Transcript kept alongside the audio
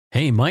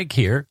Hey, Mike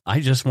here. I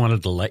just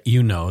wanted to let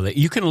you know that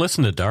you can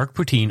listen to Dark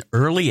Poutine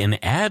early and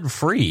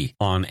ad-free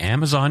on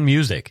Amazon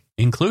Music,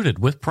 included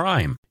with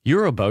Prime.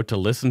 You're about to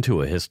listen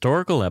to a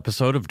historical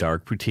episode of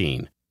Dark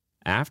Poutine.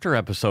 After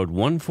episode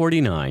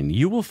 149,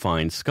 you will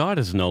find Scott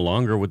is no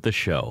longer with the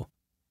show.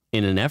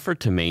 In an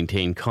effort to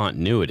maintain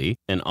continuity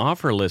and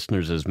offer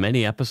listeners as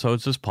many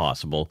episodes as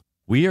possible,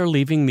 we are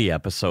leaving the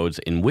episodes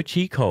in which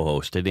he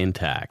co-hosted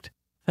intact.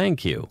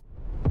 Thank you.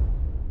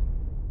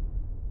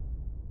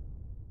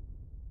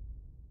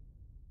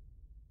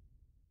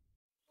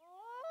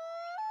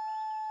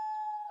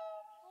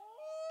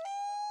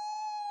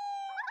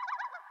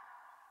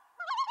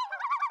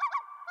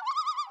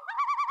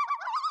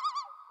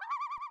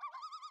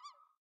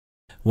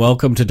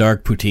 Welcome to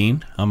Dark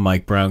Poutine. I'm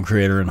Mike Brown,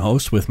 creator and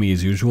host. With me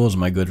as usual is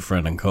my good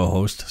friend and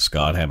co-host,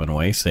 Scott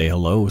Hemingway. Say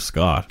hello,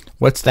 Scott.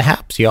 What's the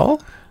haps,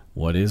 y'all?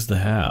 What is the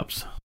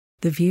haps?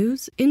 The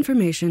views,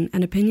 information,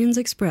 and opinions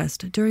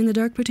expressed during the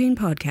Dark Poutine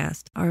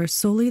podcast are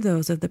solely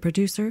those of the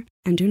producer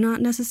and do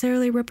not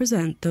necessarily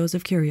represent those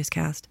of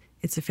CuriousCast,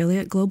 its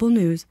affiliate Global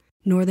News,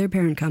 nor their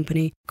parent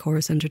company,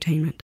 Chorus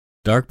Entertainment.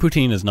 Dark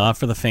Poutine is not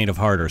for the faint of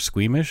heart or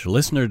squeamish.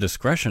 Listener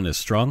discretion is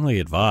strongly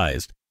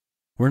advised.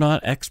 We're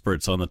not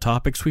experts on the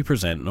topics we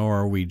present,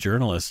 nor are we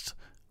journalists.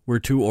 We're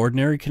two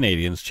ordinary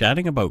Canadians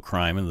chatting about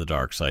crime and the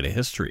dark side of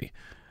history.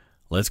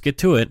 Let's get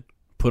to it.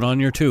 Put on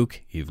your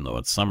toque, even though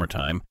it's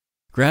summertime.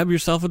 Grab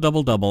yourself a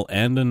double-double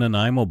and a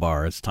Nanaimo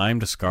bar. It's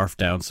time to scarf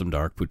down some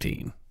Dark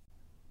Poutine.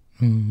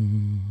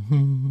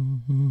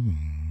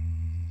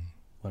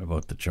 What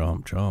about the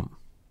chomp chomp?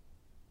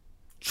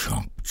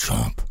 Chomp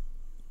chomp.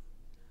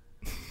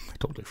 I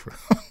totally forgot.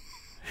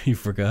 You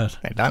forgot?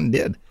 I done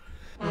did.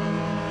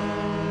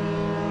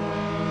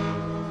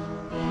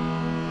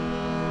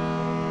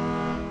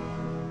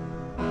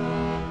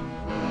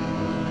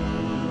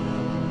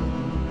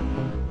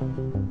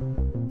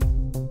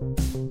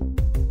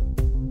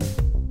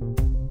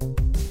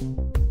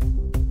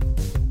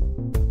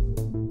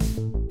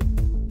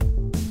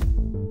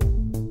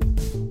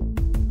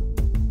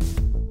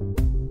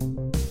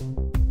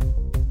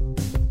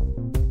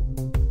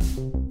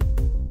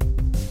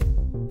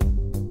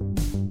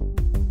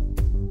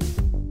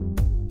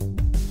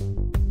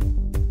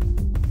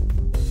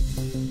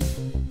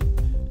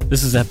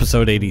 This is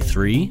episode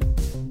 83.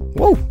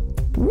 Whoa!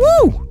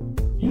 Woo!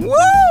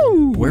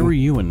 Woo! Where were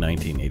you in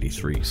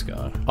 1983,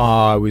 Scott?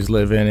 I was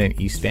living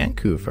in East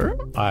Vancouver.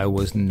 I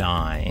was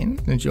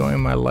 9,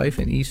 enjoying my life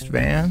in East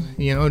Van.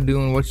 You know,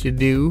 doing what you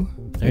do.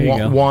 There you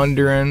go.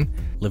 Wandering.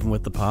 Living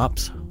with the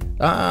pops?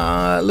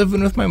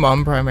 Living with my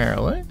mom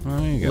primarily.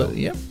 There you go.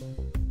 Yep.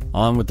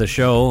 On with the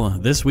show.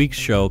 This week's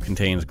show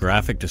contains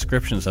graphic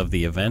descriptions of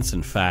the events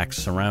and facts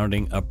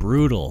surrounding a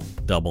brutal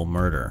double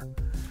murder.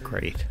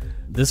 Great.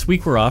 This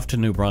week we're off to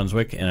New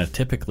Brunswick in a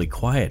typically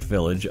quiet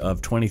village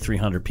of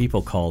 2,300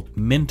 people called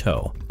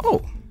Minto.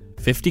 Oh.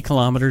 50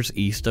 kilometers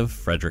east of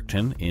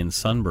Fredericton in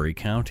Sunbury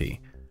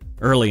County.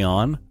 Early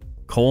on,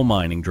 coal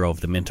mining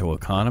drove the Minto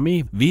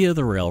economy via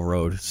the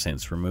railroad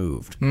since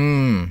removed.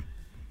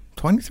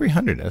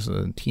 2,300, that's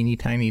a teeny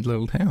tiny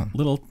little town.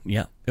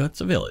 Yeah,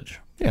 it's a village.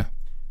 Yeah.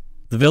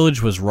 The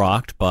village was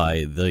rocked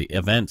by the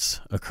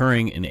events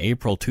occurring in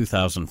April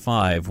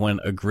 2005 when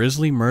a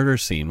grisly murder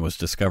scene was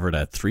discovered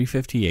at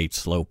 358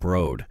 Slope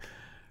Road.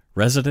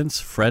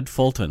 Residents Fred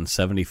Fulton,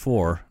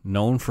 74,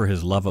 known for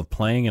his love of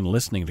playing and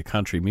listening to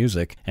country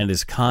music, and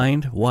his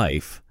kind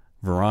wife,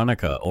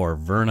 Veronica or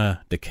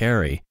Verna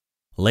DeCarey,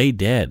 lay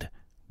dead,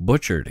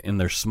 butchered in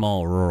their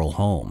small rural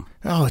home.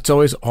 Oh, it's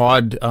always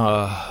odd,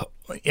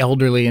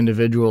 elderly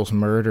individuals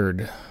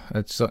murdered.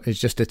 It's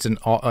an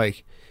odd,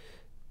 like...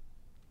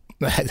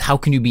 How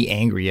can you be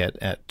angry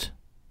at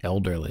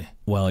elderly?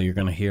 Well, you're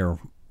going to hear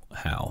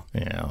how.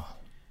 Yeah.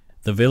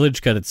 The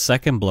village got its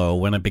second blow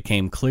when it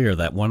became clear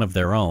that one of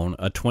their own,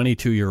 a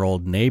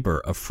 22-year-old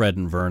neighbor of Fred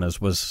and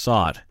Verna's, was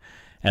sought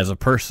as a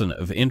person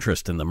of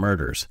interest in the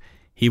murders.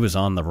 He was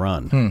on the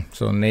run.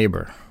 So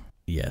neighbor.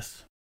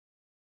 Yes.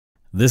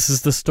 This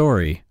is the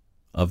story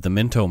of the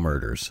Minto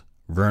murders,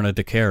 Verna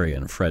DeCarey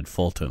and Fred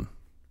Fulton.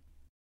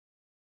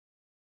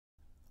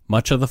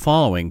 Much of the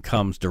following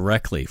comes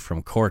directly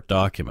from court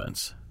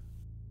documents.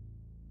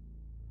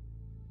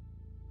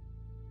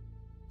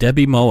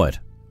 Debbie Mowat,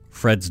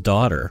 Fred's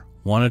daughter,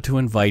 wanted to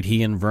invite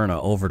he and Verna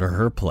over to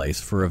her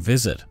place for a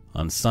visit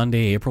on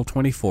Sunday, April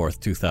 24th,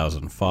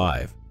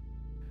 2005.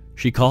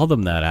 She called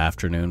them that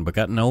afternoon but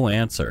got no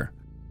answer.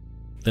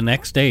 The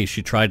next day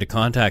she tried to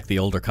contact the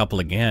older couple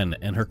again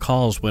and her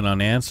calls went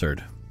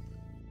unanswered.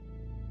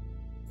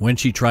 When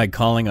she tried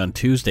calling on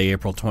Tuesday,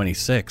 April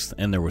 26th,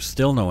 and there was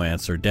still no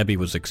answer, Debbie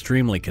was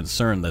extremely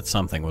concerned that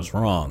something was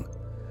wrong.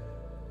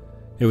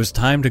 It was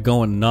time to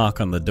go and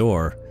knock on the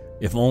door,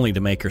 if only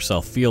to make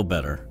herself feel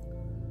better.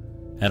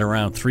 At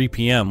around 3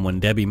 p.m., when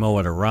Debbie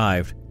Mowat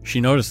arrived, she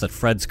noticed that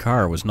Fred's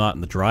car was not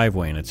in the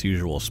driveway in its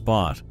usual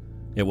spot.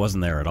 It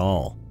wasn't there at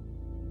all.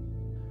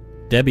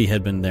 Debbie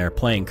had been there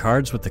playing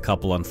cards with the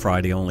couple on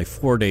Friday only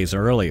 4 days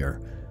earlier.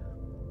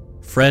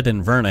 Fred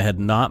and Verna had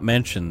not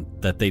mentioned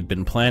that they'd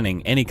been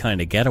planning any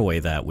kind of getaway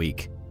that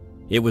week.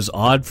 It was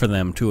odd for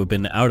them to have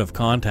been out of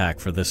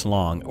contact for this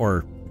long,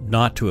 or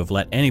not to have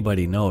let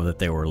anybody know that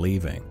they were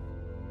leaving.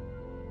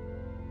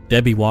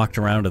 Debbie walked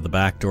around to the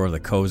back door of the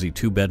cozy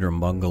 2-bedroom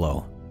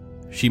bungalow.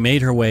 She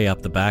made her way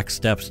up the back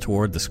steps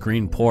toward the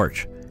screened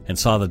porch and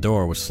saw the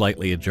door was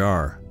slightly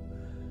ajar.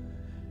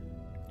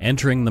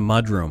 Entering the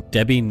mudroom,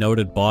 Debbie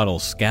noted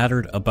bottles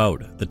scattered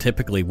about the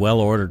typically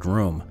well-ordered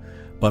room,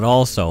 but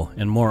also,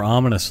 and more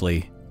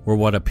ominously, were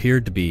what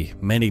appeared to be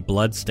many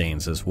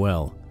bloodstains as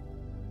well.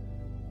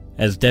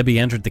 As Debbie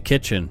entered the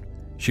kitchen,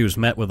 she was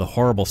met with a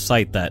horrible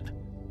sight that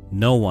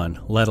no one,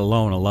 let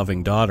alone a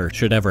loving daughter,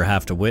 should ever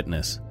have to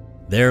witness.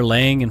 There,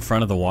 laying in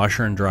front of the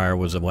washer and dryer,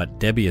 was what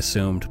Debbie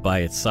assumed by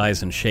its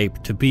size and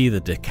shape to be the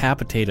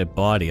decapitated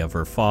body of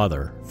her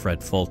father,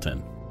 Fred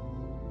Fulton.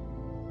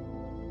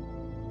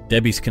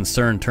 Debbie's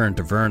concern turned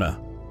to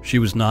Verna. She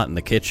was not in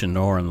the kitchen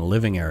nor in the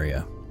living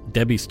area.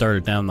 Debbie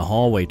started down the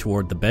hallway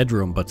toward the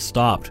bedroom but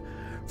stopped,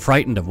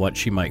 frightened of what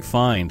she might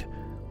find,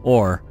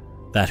 or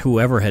that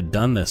whoever had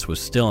done this was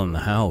still in the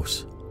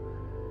house.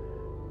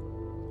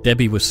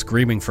 Debbie was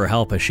screaming for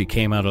help as she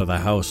came out of the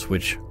house,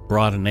 which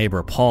brought a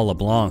neighbor, Paul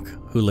LeBlanc,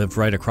 who lived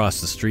right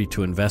across the street,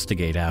 to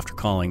investigate after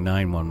calling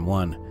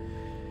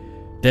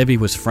 911. Debbie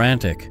was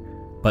frantic,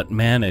 but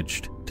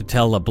managed to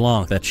tell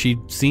LeBlanc that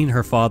she'd seen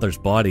her father's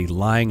body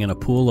lying in a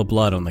pool of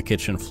blood on the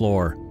kitchen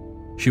floor.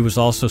 She was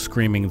also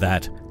screaming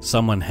that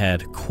someone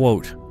had,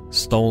 quote,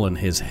 stolen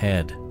his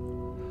head.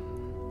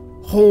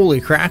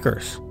 Holy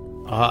crackers.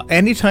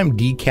 Anytime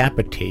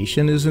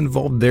decapitation is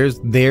involved,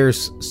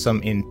 there's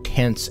some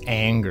intense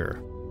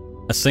anger.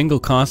 A single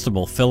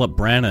constable, Philip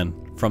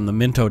Brannan, from the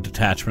Minto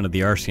detachment of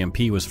the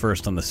RCMP, was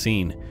first on the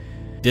scene.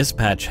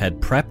 Dispatch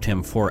had prepped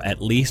him for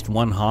at least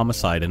one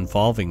homicide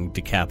involving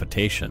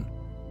decapitation.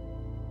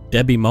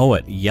 Debbie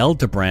Mowat yelled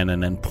to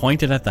Brannan and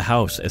pointed at the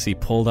house as he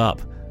pulled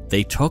up.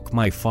 "They took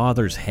my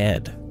father's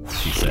head,"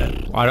 she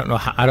said. I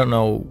don't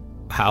know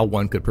how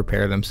one could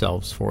prepare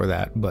themselves for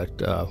that,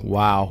 but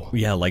wow.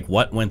 Yeah, like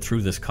what went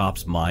through this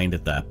cop's mind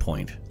at that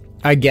point?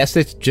 I guess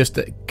it's just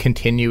a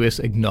continuous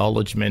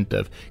acknowledgement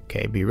of,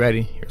 okay, be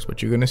ready. Here's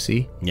what you're going to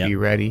see. Yep. Be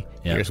ready.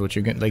 Yep. Here's what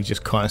you're going to, like,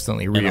 just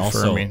constantly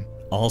reaffirming.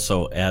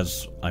 Also,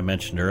 as I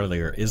mentioned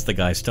earlier, is the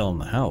guy still in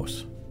the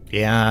house?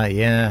 Yeah.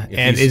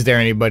 And is there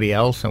anybody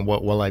else, and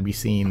what will I be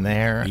seeing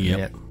there? Yep.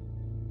 Yeah.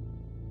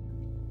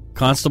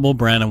 Constable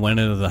Brannan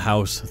went into the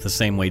house the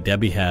same way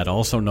Debbie had,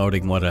 also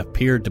noting what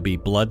appeared to be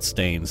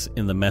bloodstains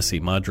in the messy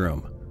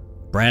mudroom.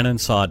 Brannan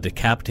saw a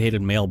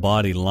decapitated male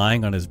body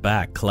lying on his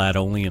back, clad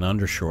only in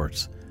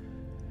undershorts.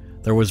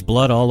 There was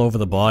blood all over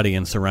the body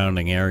and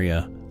surrounding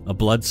area. A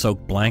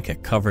blood-soaked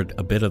blanket covered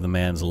a bit of the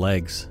man's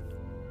legs.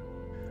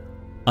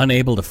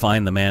 Unable to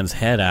find the man's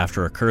head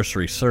after a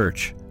cursory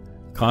search,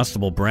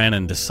 Constable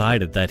Brannan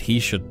decided that he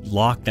should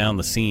lock down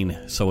the scene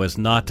so as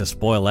not to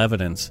spoil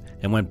evidence,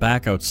 and went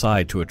back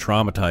outside to a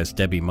traumatized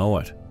Debbie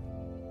Mowat.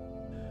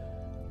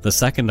 The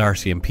second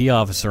RCMP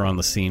officer on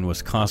the scene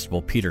was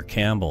Constable Peter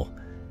Campbell.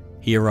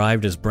 He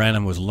arrived as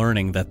Brannan was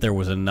learning that there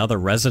was another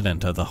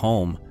resident of the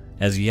home,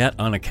 as yet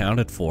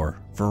unaccounted for,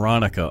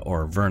 Veronica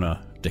or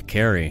Verna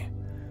DeCary.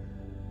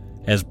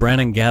 As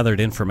Brannan gathered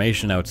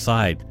information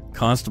outside,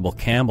 Constable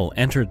Campbell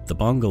entered the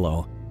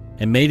bungalow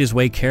and made his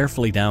way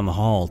carefully down the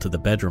hall to the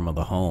bedroom of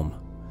the home.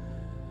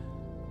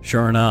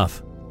 Sure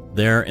enough,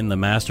 there in the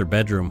master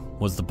bedroom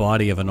was the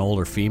body of an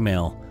older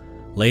female,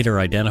 later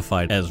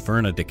identified as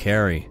Verna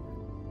DeCary.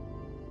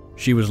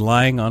 She was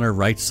lying on her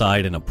right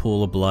side in a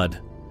pool of blood.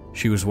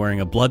 She was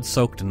wearing a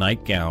blood-soaked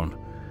nightgown.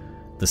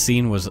 The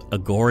scene was a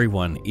gory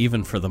one,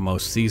 even for the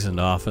most seasoned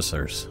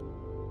officers.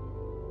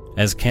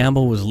 As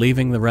Campbell was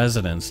leaving the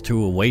residence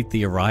to await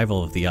the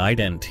arrival of the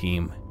IDEN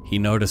team, he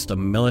noticed a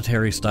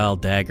military-style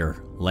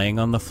dagger laying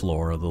on the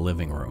floor of the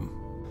living room.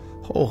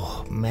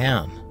 Oh,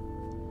 man.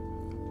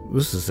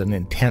 This is an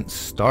intense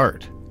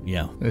start.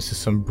 Yeah. This is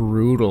some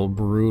brutal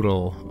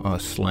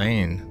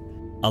slaying.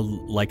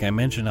 Like I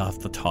mentioned off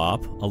the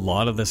top, a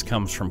lot of this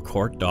comes from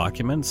court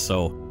documents,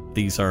 so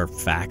these are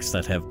facts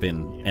that have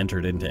been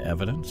entered into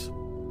evidence.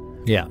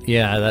 Yeah,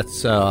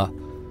 that's, I'm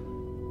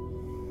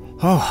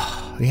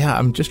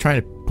just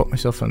trying to put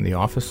myself in the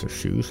officer's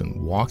shoes and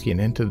walking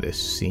into this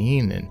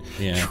scene and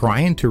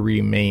trying to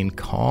remain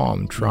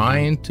calm,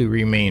 trying to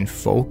remain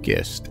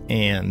focused,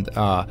 and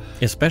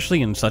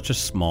especially in such a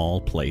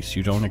small place,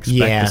 you don't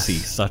expect to see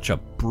such a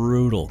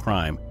brutal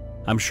crime.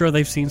 I'm sure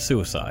they've seen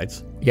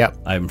suicides. Yep.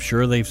 I'm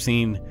sure they've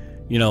seen,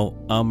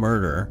 a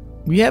murder.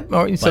 Yep,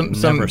 or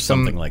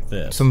something like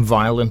this. Some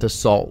violent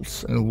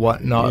assaults and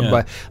whatnot,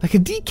 but like a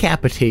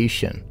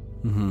decapitation.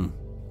 Mm-hmm.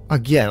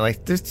 Again,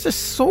 like there's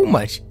just so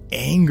much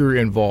anger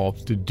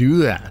involved to do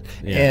that,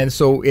 and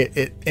so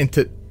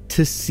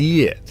to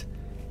see it,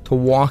 to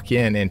walk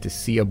in and to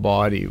see a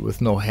body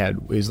with no head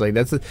is like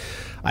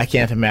I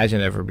can't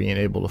imagine ever being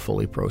able to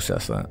fully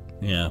process that.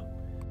 Yeah,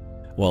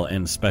 well,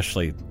 and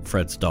especially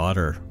Fred's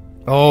daughter.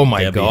 Oh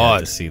my Debbie God! Had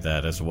to see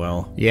that as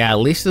well. Yeah, at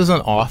least as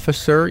an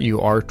officer,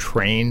 you are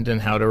trained in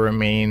how to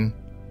remain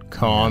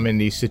calm in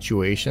these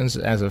situations.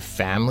 As a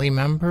family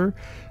member,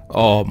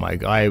 oh my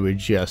God, I would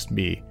just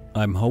be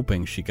I'm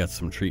hoping she got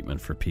some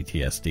treatment for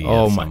PTSD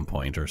at some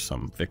point, or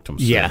some victim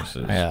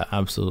services. Yeah,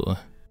 absolutely.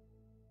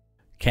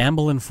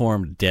 Campbell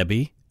informed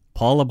Debbie,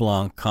 Paul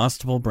LeBlanc,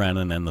 Constable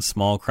Brennan, and the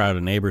small crowd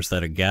of neighbors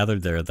that had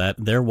gathered there that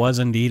there was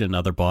indeed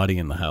another body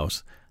in the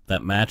house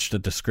that matched the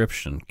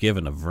description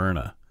given of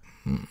Verna.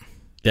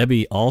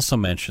 Debbie also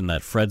mentioned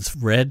that Fred's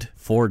red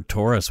Ford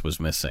Taurus was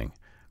missing.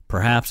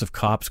 Perhaps if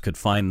cops could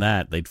find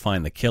that, they'd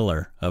find the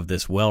killer of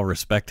this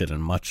well-respected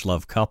and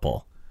much-loved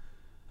couple.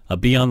 A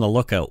be on the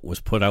lookout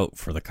was put out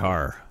for the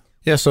car.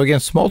 Yeah, so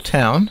again, small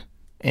town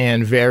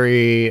and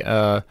very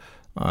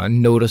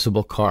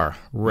noticeable car,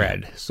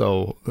 red.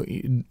 So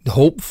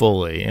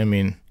hopefully, I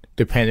mean,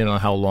 depending on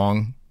how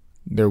long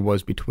there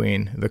was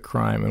between the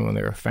crime and when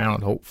they were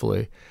found,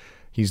 hopefully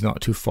he's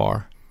not too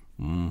far.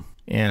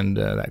 And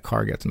that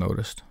car gets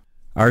noticed.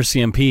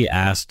 RCMP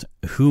asked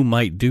who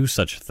might do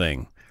such a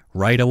thing.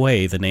 Right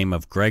away, the name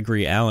of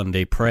Gregory Allen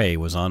Desprez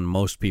was on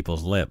most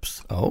people's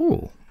lips.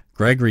 Oh.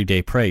 Gregory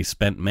Desprez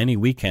spent many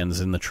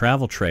weekends in the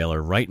travel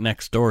trailer right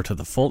next door to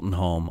the Fulton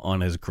home on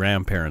his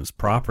grandparents'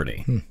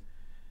 property.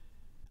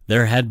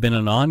 There had been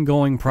an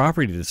ongoing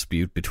property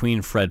dispute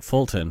between Fred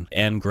Fulton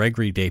and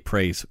Gregory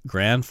Desprez's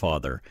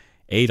grandfather,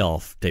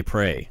 Adolphe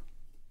Desprez.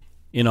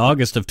 In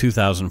August of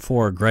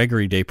 2004,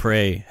 Gregory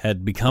Desprez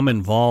had become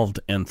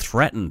involved and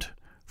threatened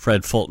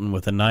Fred Fulton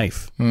with a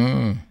knife.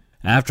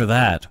 After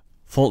that,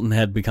 Fulton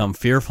had become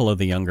fearful of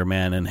the younger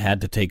man and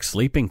had to take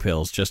sleeping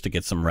pills just to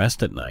get some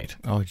rest at night.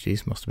 Oh,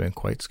 geez, must have been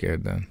quite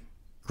scared then.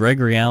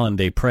 Gregory Allen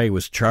Desprez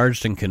was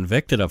charged and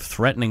convicted of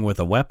threatening with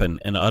a weapon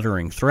and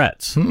uttering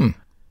threats.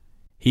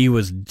 He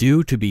was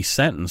due to be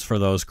sentenced for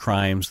those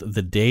crimes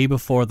the day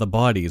before the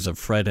bodies of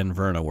Fred and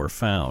Verna were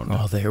found.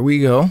 Oh, there we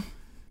go.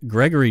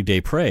 Gregory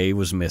Desprez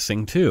was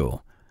missing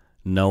too.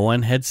 No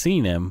one had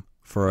seen him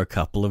for a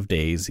couple of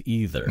days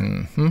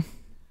either.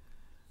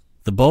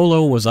 The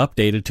BOLO was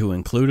updated to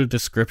include a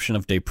description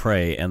of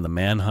Desprez, and the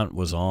manhunt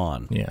was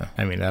on. Yeah,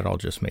 I mean, that all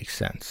just makes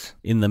sense.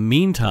 In the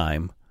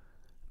meantime,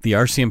 the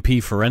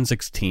RCMP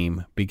forensics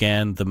team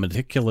began the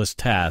meticulous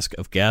task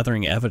of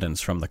gathering evidence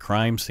from the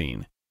crime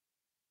scene.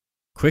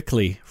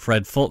 Quickly,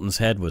 Fred Fulton's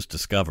head was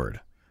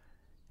discovered.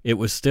 It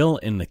was still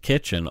in the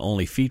kitchen,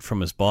 only feet from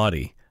his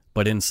body,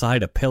 but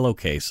inside a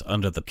pillowcase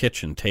under the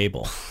kitchen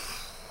table.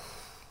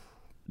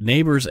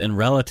 Neighbors and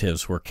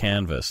relatives were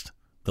canvassed.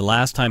 The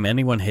last time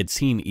anyone had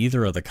seen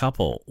either of the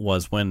couple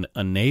was when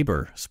a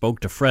neighbor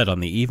spoke to Fred on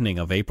the evening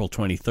of April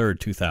 23,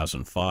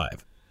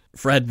 2005.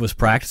 Fred was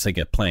practicing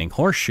at playing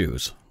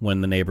horseshoes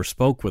when the neighbor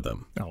spoke with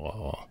him.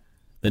 Oh.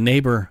 The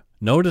neighbor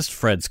noticed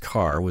Fred's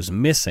car was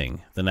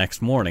missing the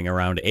next morning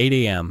around 8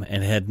 a.m.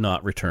 and had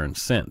not returned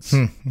since.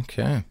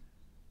 Okay.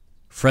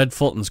 Fred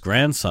Fulton's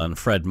grandson,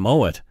 Fred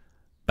Mowat,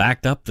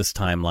 backed up this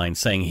timeline,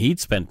 saying he'd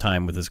spent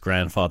time with his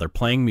grandfather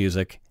playing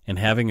music and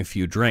having a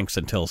few drinks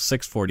until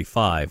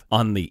 6:45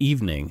 on the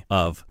evening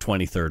of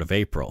 23rd of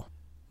April.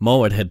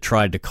 Mowat had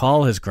tried to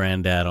call his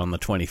granddad on the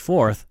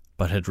 24th,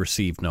 but had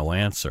received no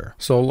answer.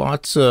 So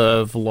lots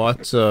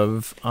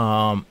of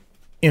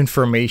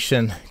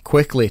information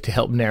quickly to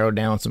help narrow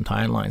down some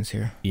timelines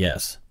here.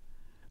 Yes.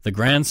 The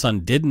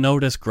grandson did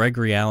notice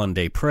Gregory Allen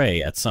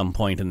Desprez at some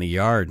point in the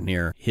yard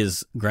near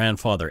his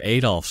grandfather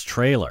Adolphe's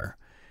trailer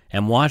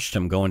and watched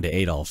him go into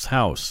Adolphe's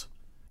house.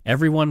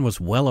 Everyone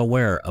was well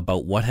aware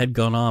about what had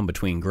gone on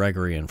between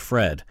Gregory and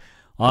Fred.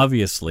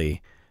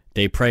 Obviously,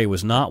 Desprez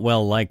was not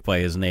well liked by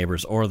his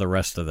neighbors or the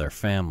rest of their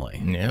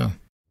family. Yeah.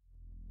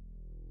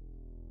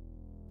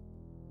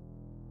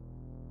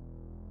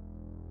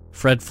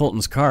 Fred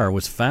Fulton's car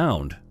was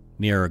found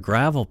near a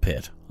gravel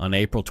pit on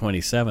April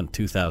 27,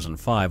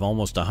 2005,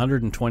 almost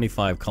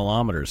 125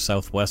 kilometers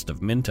southwest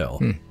of Minto,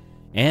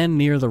 and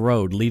near the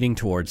road leading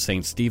towards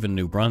St. Stephen,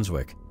 New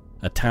Brunswick,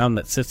 a town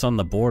that sits on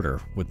the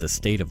border with the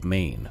state of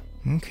Maine.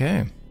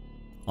 Okay.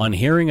 On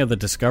hearing of the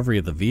discovery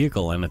of the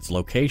vehicle and its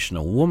location,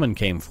 a woman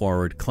came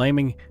forward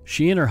claiming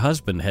she and her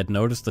husband had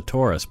noticed the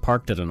Taurus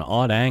parked at an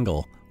odd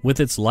angle with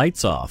its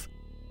lights off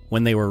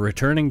when they were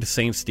returning to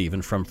St.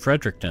 Stephen from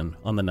Fredericton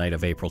on the night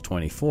of April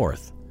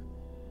 24th.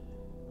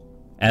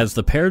 As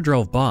the pair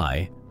drove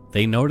by,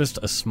 they noticed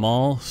a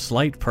small,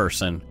 slight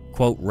person,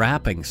 quote,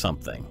 wrapping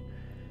something.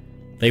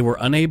 They were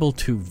unable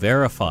to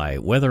verify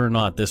whether or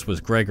not this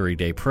was Gregory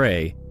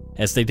Desprez,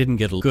 as they didn't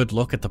get a good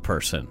look at the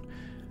person.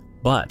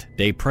 But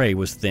Desprez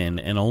was thin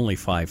and only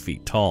 5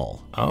 feet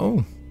tall.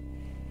 Oh.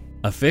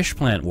 A fish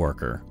plant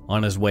worker,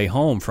 on his way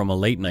home from a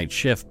late-night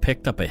shift,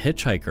 picked up a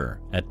hitchhiker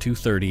at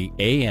 2:30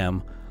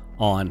 a.m.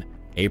 on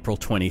April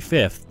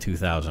 25,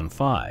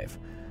 2005.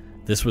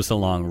 This was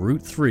along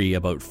Route 3,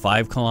 about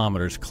 5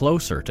 kilometers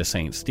closer to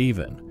St.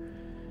 Stephen.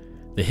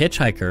 The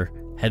hitchhiker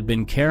had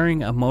been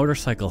carrying a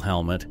motorcycle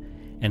helmet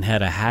and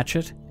had a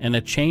hatchet and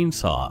a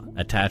chainsaw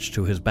attached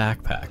to his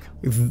backpack.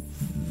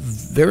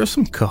 There are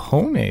some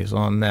cojones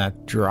on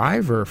that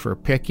driver for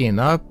picking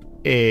up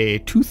a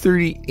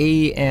 2:30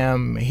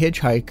 a.m.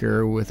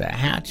 hitchhiker with a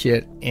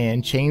hatchet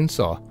and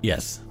chainsaw.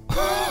 Yes.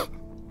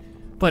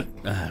 But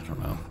I don't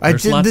know.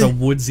 There's lots of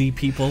woodsy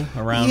people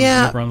around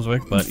New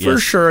Brunswick, but for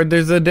sure,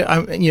 there's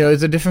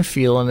there's a different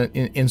feel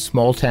in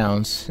small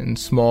towns and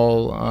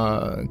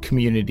small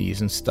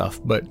communities and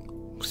stuff. But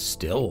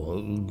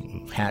still,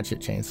 hatchet,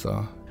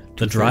 chainsaw.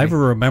 The driver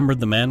remembered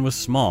the man was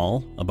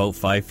small, about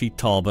 5 feet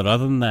tall, but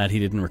other than that, he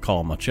didn't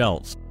recall much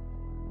else.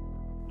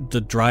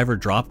 The driver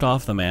dropped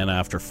off the man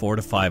after 4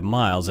 to 5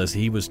 miles as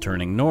he was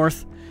turning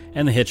north,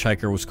 and the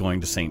hitchhiker was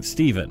going to St.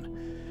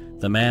 Stephen.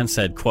 The man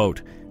said,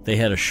 quote, "They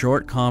had a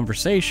short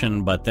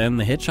conversation, but then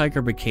the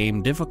hitchhiker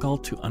became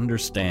difficult to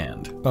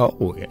understand."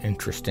 Oh,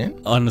 interesting.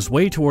 On his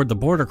way toward the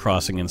border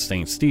crossing in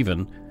St.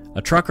 Stephen,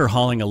 a trucker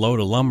hauling a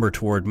load of lumber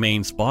toward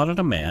Maine spotted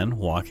a man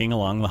walking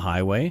along the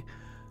highway.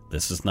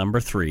 This is number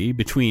 3,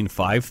 between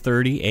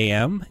 5:30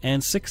 a.m.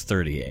 and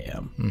 6:30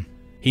 a.m.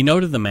 He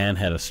noted the man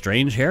had a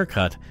strange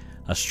haircut,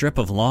 a strip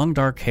of long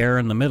dark hair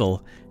in the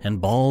middle,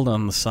 and bald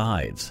on the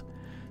sides.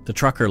 The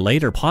trucker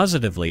later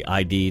positively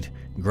ID'd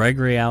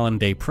Gregory Allen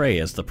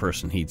Desprez as the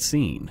person he'd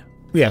seen.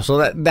 Yeah,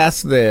 so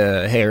that's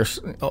the hair,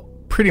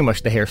 pretty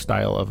much the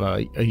hairstyle of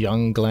a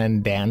young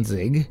Glenn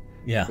Danzig.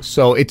 Yeah.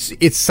 So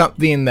it's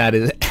something that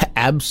is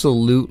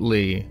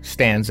absolutely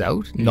stands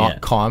out,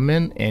 not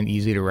common, and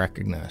easy to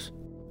recognize.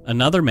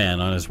 Another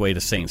man on his way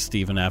to St.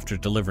 Stephen after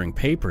delivering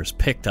papers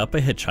picked up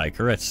a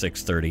hitchhiker at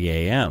 6:30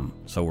 a.m.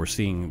 So we're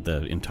seeing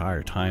the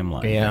entire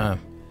timeline. Yeah.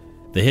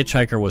 The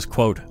hitchhiker was,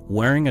 quote,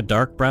 wearing a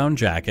dark brown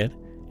jacket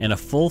and a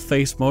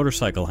full-face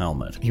motorcycle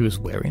helmet. He was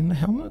wearing the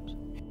helmet?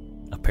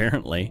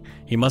 Apparently.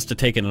 He must have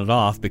taken it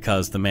off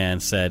because the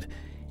man said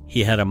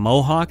he had a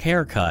mohawk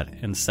haircut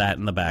and sat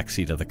in the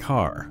backseat of the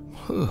car.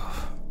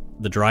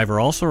 The driver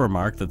also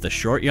remarked that the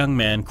short young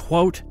man,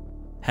 quote,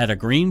 had a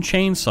green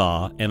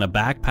chainsaw and a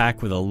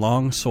backpack with a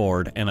long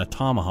sword and a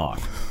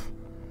tomahawk.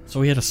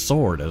 So he had a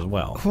sword as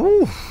well.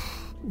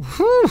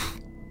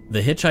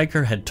 The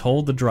hitchhiker had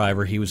told the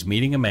driver he was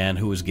meeting a man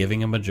who was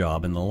giving him a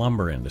job in the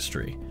lumber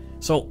industry.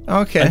 So,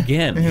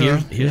 again,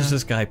 here's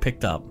this guy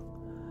picked up.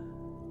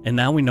 And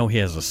now we know he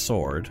has a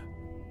sword.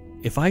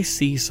 If I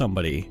see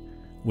somebody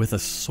with a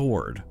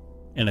sword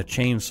and a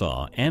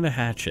chainsaw and a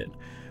hatchet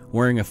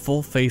wearing a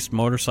full-faced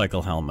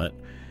motorcycle helmet,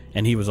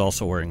 and he was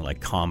also wearing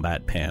like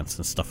combat pants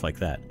and stuff like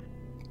that,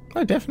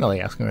 I'd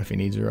definitely ask him if he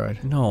needs a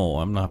ride. No,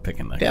 I'm not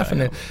picking that guy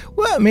up.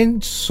 Well, I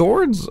mean,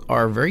 swords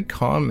are very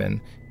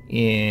common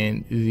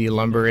in the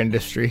lumber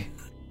industry.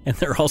 And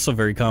they're also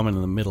very common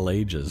in the Middle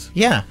Ages.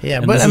 Yeah,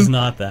 and but this is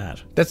not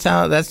that. That's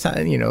how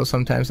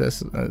sometimes that's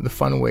the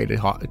fun way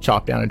to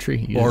chop down a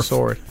tree. Use a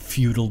sword.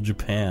 Feudal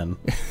Japan.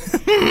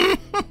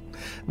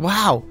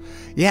 Wow.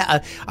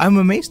 Yeah, I'm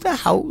amazed at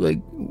how,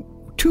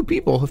 2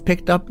 people have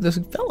picked up this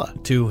fella.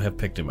 2 have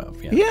picked him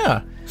up, yeah.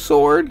 Yeah.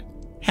 Sword,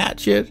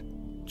 hatchet,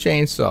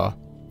 chainsaw.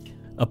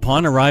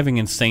 Upon arriving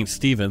in St.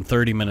 Stephen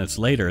 30 minutes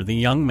later, the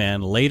young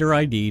man, later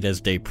ID'd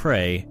as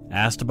Desprez,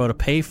 asked about a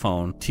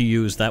payphone to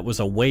use that was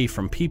away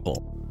from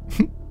people.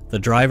 The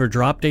driver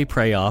dropped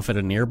Desprez off at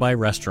a nearby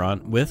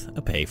restaurant with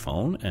a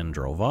payphone and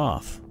drove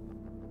off.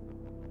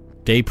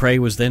 Desprez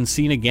was then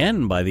seen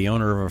again by the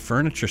owner of a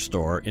furniture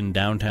store in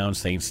downtown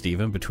St.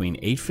 Stephen between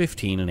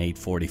 8:15 and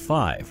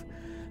 8:45.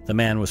 The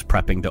man was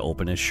prepping to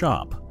open his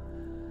shop.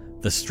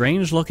 The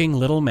strange-looking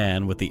little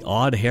man with the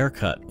odd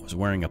haircut was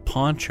wearing a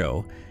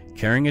poncho,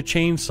 carrying a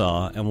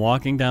chainsaw, and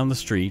walking down the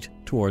street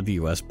toward the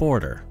U.S.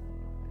 border.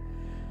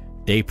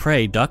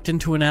 Desprez ducked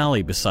into an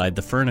alley beside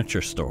the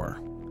furniture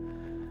store.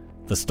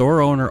 The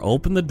store owner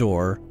opened the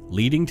door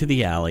leading to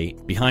the alley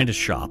behind his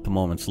shop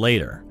moments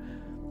later.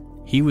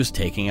 He was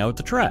taking out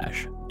the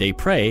trash.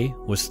 Desprez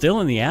was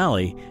still in the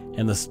alley,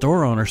 and the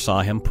store owner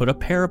saw him put a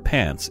pair of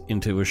pants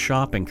into his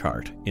shopping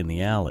cart in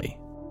the alley.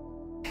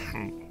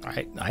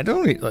 I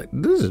don't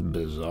this is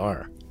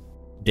bizarre.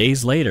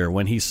 Days later,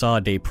 when he saw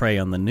Desprez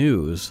on the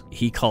news,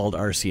 he called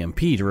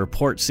RCMP to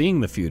report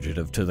seeing the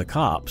fugitive to the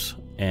cops,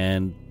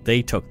 and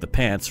they took the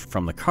pants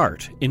from the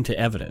cart into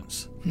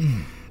evidence.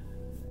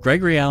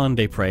 Gregory Allen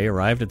Desprez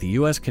arrived at the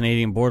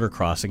U.S.-Canadian border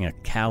crossing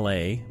at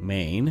Calais,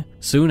 Maine,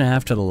 soon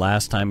after the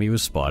last time he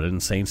was spotted in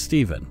St.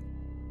 Stephen.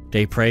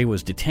 Desprez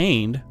was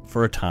detained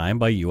for a time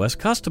by U.S.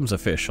 Customs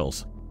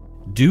officials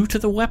due to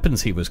the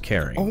weapons he was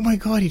carrying. Oh my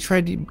God, he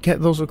tried to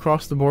get those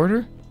across the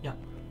border? Yeah.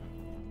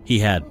 He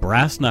had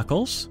brass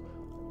knuckles,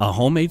 a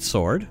homemade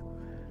sword,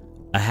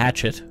 a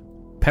hatchet,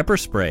 pepper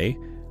spray,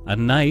 a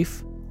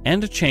knife,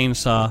 and a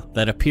chainsaw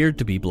that appeared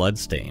to be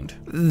bloodstained.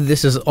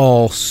 This is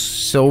all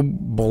so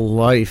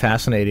bloody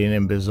fascinating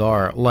and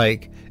bizarre.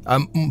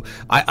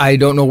 I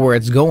don't know where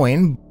it's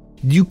going.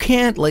 You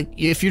can't,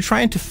 if you're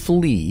trying to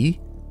flee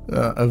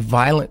a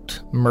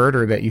violent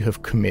murder that you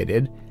have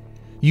committed,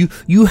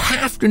 you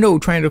have to know,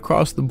 trying to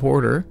cross the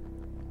border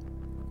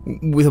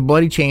with a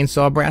bloody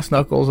chainsaw, brass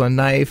knuckles, a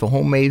knife, a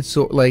homemade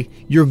sword,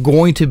 you're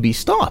going to be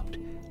stopped.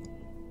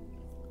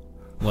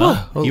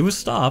 Well, he was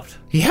stopped.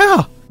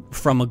 Yeah.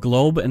 From a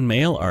Globe and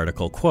Mail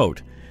article,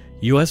 quote,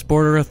 U.S.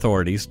 border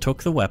authorities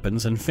took the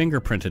weapons and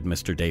fingerprinted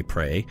Mr.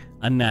 Desprez,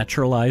 a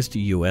naturalized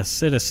U.S.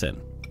 citizen.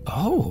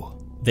 Oh.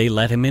 They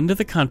let him into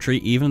the country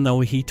even though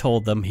he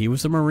told them he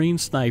was a Marine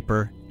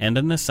sniper and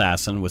an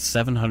assassin with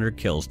 700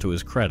 kills to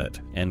his credit,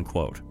 end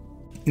quote.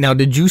 Now,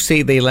 did you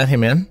say they let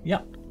him in?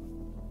 Yeah.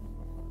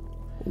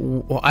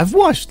 Well, I've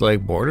watched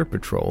like Border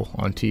Patrol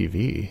on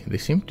TV. They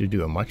seem to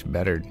do a much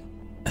better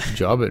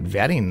job at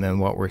vetting than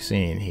what we're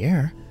seeing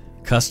here.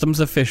 Customs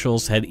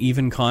officials had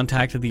even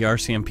contacted the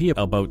RCMP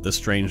about the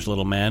strange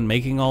little man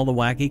making all the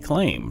wacky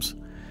claims.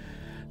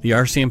 The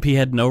RCMP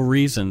had no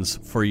reasons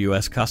for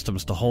U.S.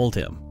 Customs to hold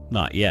him,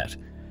 not yet.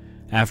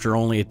 After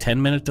only a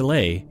 10-minute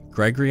delay,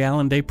 Gregory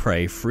Allen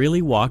Desprez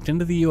freely walked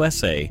into the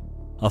USA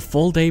a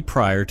full day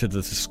prior to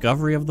the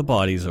discovery of the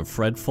bodies of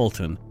Fred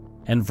Fulton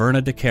and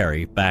Verna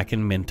DeCary back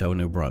in Minto,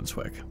 New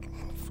Brunswick.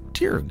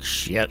 Dear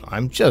shit,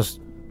 I'm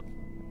just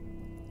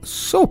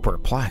so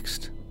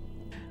perplexed.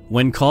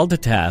 When called to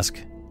task,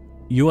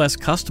 U.S.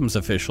 Customs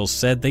officials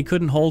said they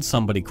couldn't hold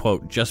somebody,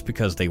 quote, just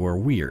because they were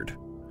weird.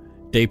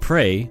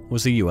 Desprez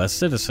was a U.S.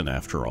 citizen,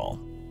 after all.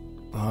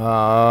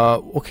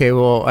 Okay,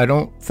 well, I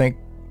don't think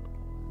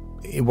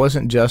it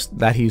wasn't just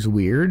that he's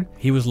weird.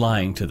 He was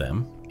lying to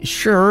them.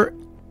 Sure,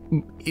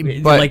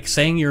 but... Like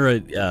saying you're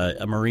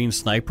a Marine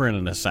sniper and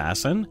an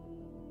assassin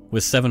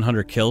with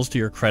 700 kills to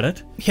your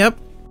credit? Yep.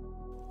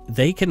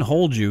 They can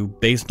hold you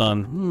based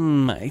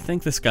on, I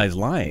think this guy's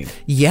lying.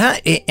 Yeah,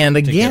 and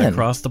again... To get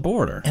across the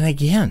border. And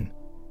again,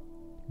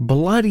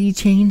 bloody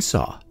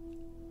chainsaw.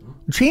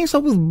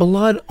 Chainsaw with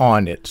blood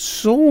on it,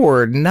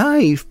 sword,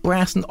 knife,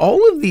 brass, and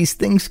all of these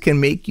things can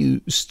make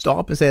you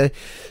stop and say,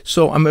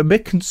 so I'm a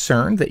bit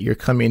concerned that you're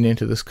coming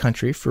into this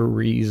country for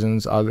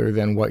reasons other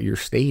than what you're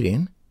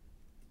stating.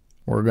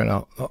 We're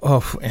gonna...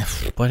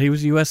 But he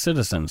was a U.S.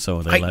 citizen,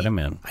 so they let him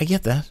in. I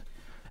get that.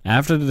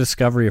 After the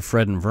discovery of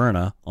Fred and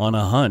Verna, on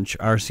a hunch,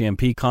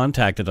 RCMP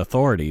contacted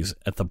authorities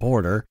at the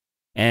border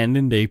and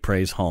in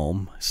Desprez's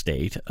home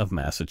state of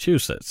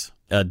Massachusetts.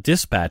 A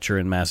dispatcher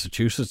in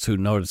Massachusetts who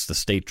noticed the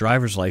state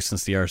driver's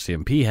license the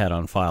RCMP had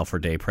on file for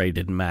Desprez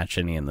didn't match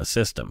any in the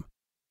system.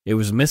 It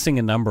was missing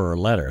a number or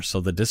letter, so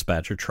the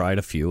dispatcher tried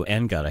a few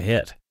and got a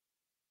hit.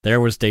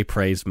 There was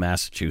Desprez's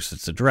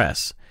Massachusetts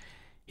address.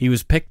 He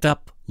was picked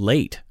up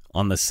late,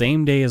 on the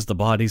same day as the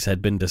bodies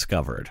had been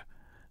discovered.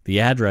 The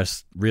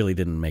address really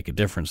didn't make a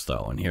difference,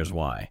 though, and here's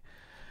why.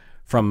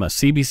 From a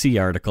CBC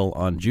article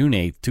on June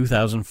 8,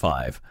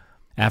 2005,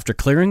 after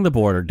clearing the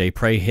border,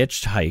 Desprez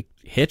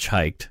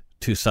hitchhiked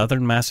to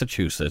southern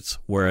Massachusetts,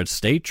 where a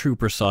state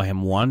trooper saw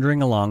him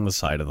wandering along the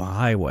side of the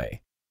highway.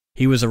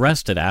 He was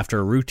arrested after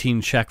a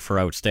routine check for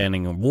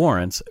outstanding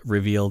warrants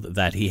revealed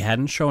that he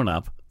hadn't shown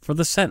up for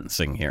the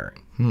sentencing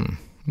hearing.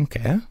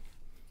 Okay.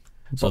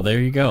 So there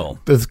you go.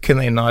 Can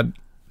they not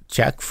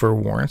check for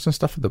warrants and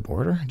stuff at the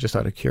border, just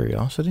out of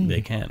curiosity?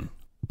 They can.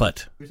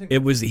 But he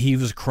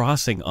was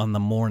crossing on the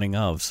morning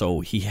of,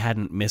 so he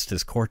hadn't missed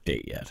his court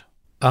date yet.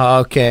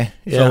 Okay.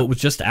 Yeah. So it was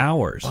just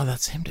hours. Oh,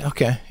 that same day.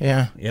 Okay,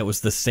 yeah. It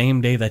was the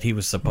same day that he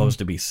was supposed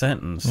to be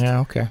sentenced.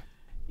 Yeah, okay.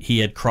 He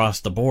had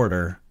crossed the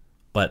border,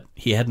 but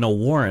he had no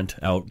warrant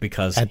out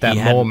because at that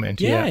moment,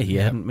 he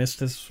hadn't missed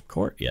his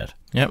court yet.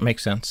 Yeah,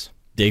 makes sense.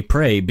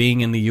 Desprez,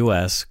 being in the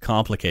U.S.,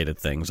 complicated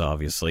things,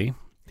 obviously.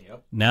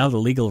 Yep. Now the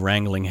legal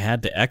wrangling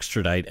had to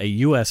extradite a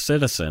U.S.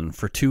 citizen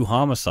for 2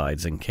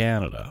 homicides in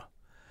Canada.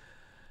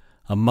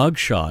 A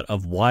mugshot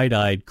of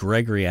wide-eyed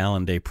Gregory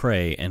Allen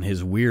Desprez and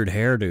his weird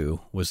hairdo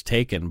was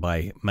taken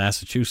by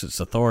Massachusetts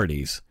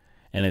authorities,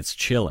 and it's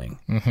chilling.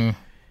 Mm-hmm.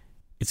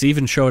 It's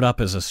even showed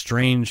up as a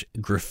strange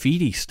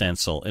graffiti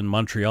stencil in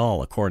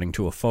Montreal, according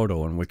to a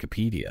photo on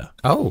Wikipedia.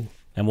 Oh.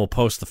 And we'll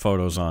post the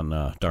photos on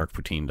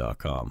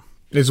darkpoutine.com.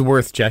 It's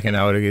worth checking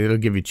out. It'll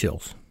give you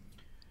chills.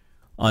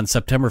 On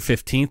September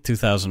 15,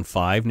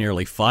 2005,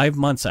 nearly 5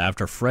 months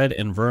after Fred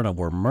and Verna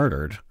were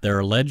murdered, their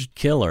alleged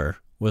killer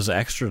was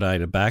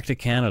extradited back to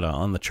Canada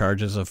on the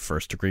charges of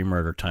first-degree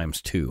murder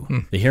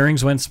 ×2. The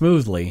hearings went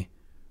smoothly.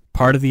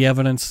 Part of the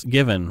evidence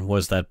given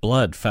was that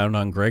blood found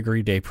on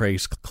Gregory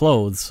Desprez's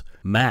clothes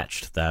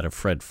matched that of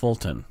Fred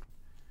Fulton.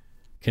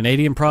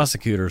 Canadian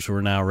prosecutors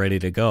were now ready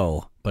to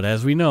go, but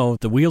as we know,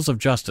 the wheels of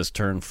justice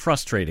turn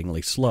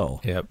frustratingly slow.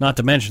 Yep. Not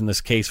to mention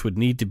this case would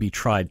need to be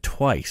tried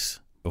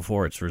twice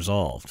before it's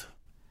resolved.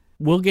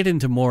 We'll get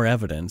into more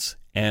evidence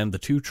and the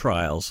 2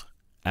 trials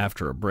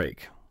after a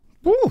break.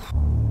 Woo.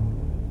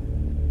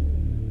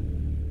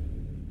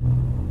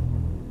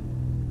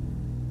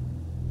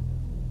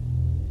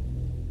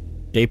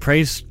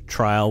 Desprez's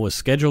trial was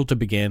scheduled to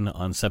begin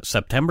on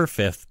September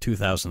 5,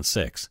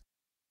 2006,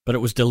 but it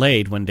was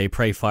delayed when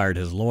Desprez fired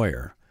his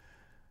lawyer.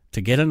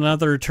 To get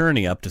another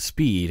attorney up to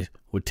speed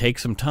would take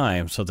some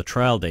time, so the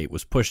trial date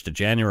was pushed to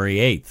January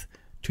 8,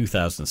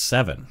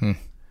 2007.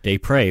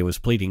 Desprez was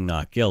pleading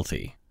not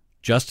guilty.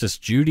 Justice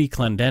Judy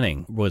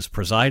Clendenning was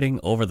presiding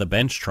over the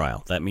bench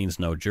trial. That means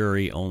no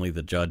jury, only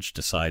the judge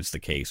decides the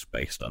case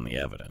based on the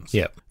evidence.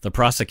 Yep. The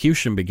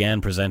prosecution began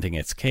presenting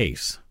its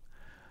case.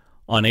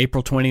 On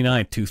April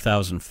 29,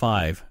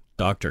 2005,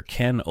 Dr.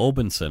 Ken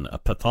Obenson, a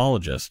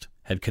pathologist,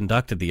 had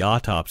conducted the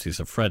autopsies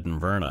of Fred and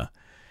Verna.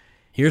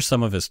 Here's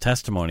some of his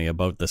testimony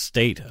about the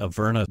state of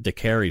Verna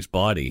DeCary's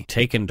body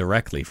taken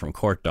directly from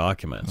court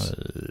documents.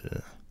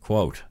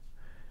 Quote,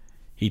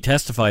 He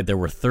testified there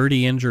were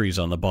 30 injuries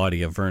on the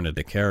body of Verna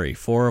DeCary,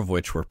 4 of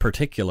which were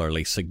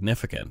particularly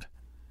significant.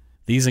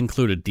 These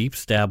included deep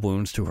stab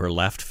wounds to her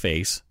left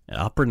face and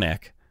upper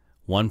neck,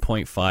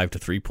 1.5 to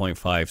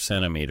 3.5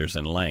 centimeters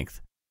in length,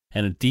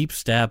 and deep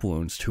stab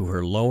wounds to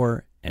her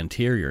lower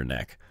anterior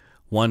neck,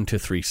 1 to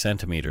 3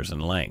 centimeters in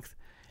length,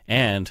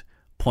 and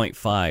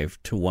 0.5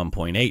 to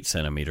 1.8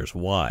 centimeters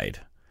wide.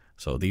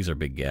 So these are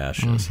big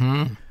gashes.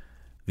 Mm-hmm.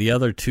 The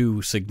other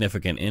 2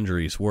 significant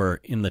injuries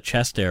were in the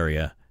chest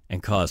area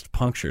and caused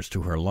punctures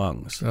to her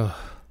lungs. Ugh.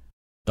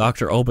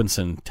 Dr.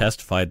 Obenson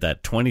testified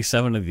that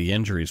 27 of the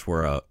injuries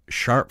were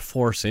sharp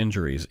force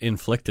injuries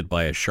inflicted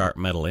by a sharp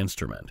metal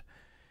instrument.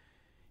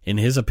 In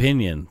his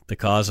opinion, the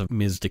cause of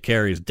Ms.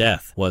 DeCary's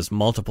death was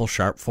multiple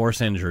sharp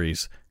force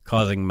injuries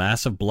causing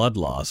massive blood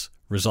loss,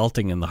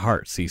 resulting in the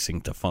heart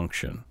ceasing to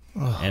function.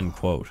 End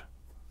quote.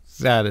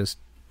 That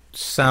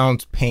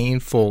sounds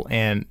painful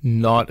and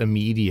not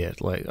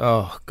immediate. Like,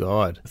 oh,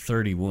 God.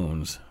 30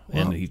 wounds.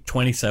 Wow. And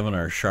 27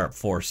 are sharp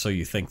force, so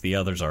you think the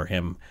others are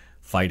him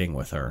fighting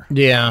with her.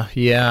 Yeah.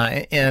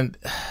 And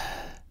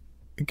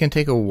it can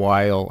take a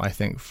while, I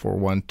think, for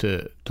one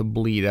to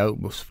bleed out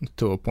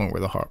to a point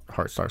where the heart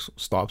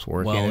stops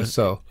working.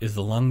 Well, if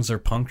the lungs are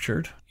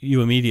punctured,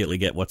 you immediately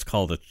get what's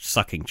called a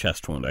sucking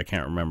chest wound. I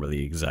can't remember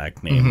the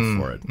exact name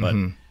for it, but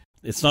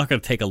it's not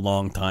going to take a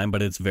long time,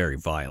 but it's very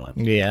violent.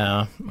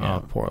 Yeah.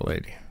 Oh, poor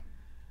lady.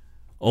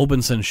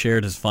 Obenson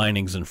shared his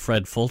findings in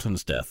Fred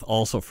Fulton's death,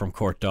 also from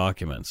court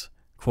documents.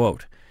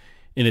 Quote,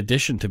 in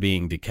addition to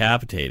being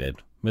decapitated,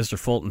 Mr.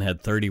 Fulton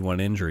had 31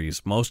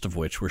 injuries, most of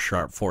which were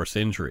sharp force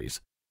injuries,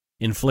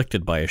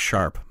 inflicted by a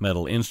sharp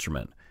metal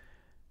instrument.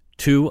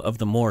 2 of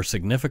the more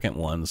significant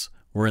ones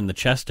were in the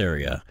chest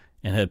area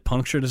and had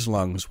punctured his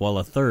lungs, while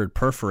a third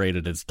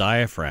perforated his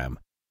diaphragm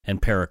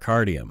and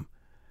pericardium.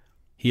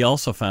 He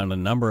also found a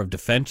number of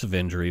defensive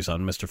injuries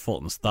on Mr.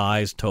 Fulton's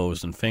thighs,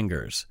 toes, and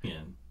fingers.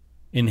 Yeah.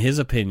 In his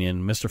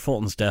opinion, Mr.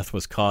 Fulton's death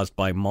was caused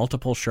by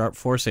multiple sharp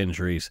force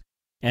injuries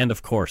and,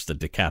 of course, the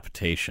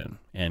decapitation.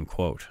 End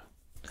quote.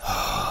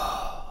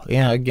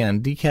 Yeah,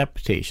 again,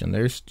 decapitation.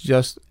 There's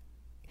just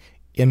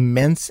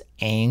immense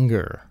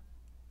anger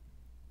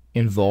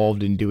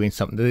involved in doing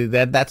something.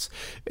 That's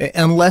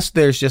unless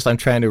there's just I'm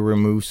trying to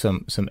remove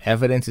some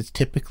evidence. It's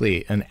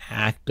typically an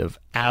act of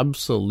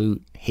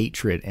absolute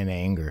hatred and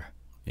anger.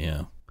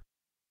 Yeah.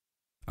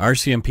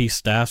 RCMP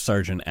Staff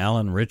Sergeant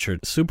Alan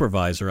Richard,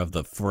 supervisor of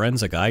the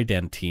forensic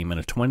ident team and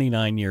a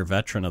 29-year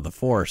veteran of the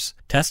force,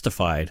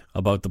 testified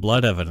about the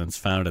blood evidence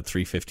found at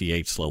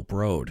 358 Slope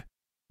Road.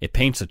 It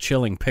paints a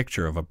chilling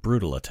picture of a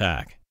brutal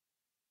attack.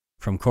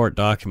 From court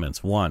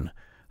documents, 1.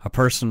 A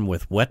person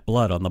with wet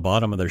blood on the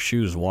bottom of their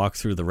shoes walked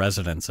through the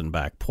residence and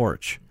back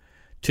porch.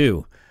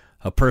 2.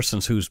 A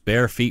person whose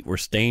bare feet were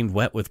stained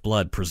wet with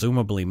blood,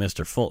 presumably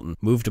Mr. Fulton,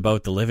 moved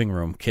about the living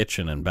room,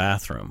 kitchen, and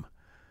bathroom.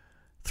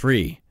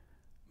 3.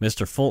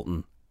 Mr.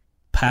 Fulton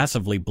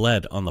passively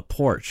bled on the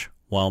porch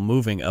while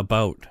moving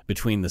about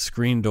between the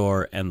screen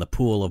door and the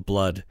pool of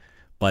blood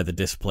by the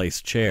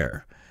displaced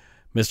chair.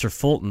 Mr.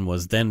 Fulton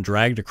was then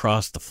dragged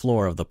across the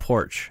floor of the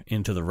porch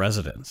into the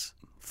residence.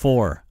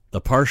 4.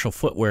 The partial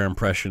footwear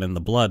impression in the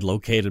blood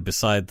located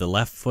beside the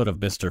left foot of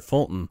Mr.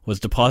 Fulton was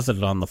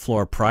deposited on the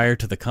floor prior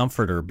to the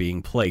comforter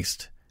being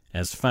placed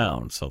as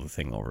found, so the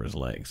thing over his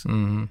legs.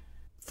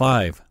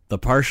 5. The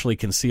partially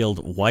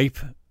concealed wipe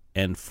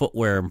and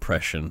footwear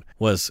impression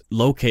was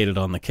located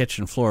on the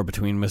kitchen floor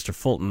between Mr.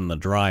 Fulton and the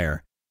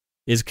dryer,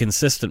 is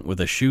consistent with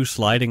a shoe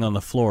sliding on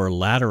the floor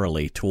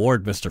laterally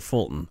toward Mr.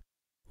 Fulton,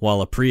 while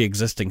a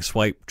pre-existing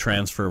swipe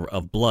transfer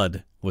of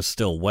blood was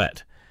still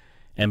wet,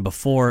 and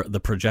before the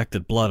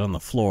projected blood on the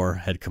floor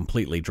had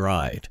completely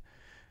dried.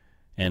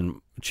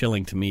 And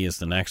chilling to me is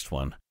the next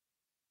one.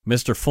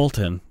 Mr.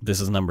 Fulton,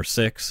 this is number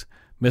 6,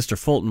 Mr.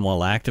 Fulton,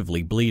 while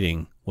actively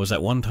bleeding, was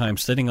at one time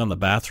sitting on the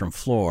bathroom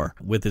floor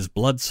with his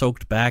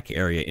blood-soaked back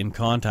area in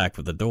contact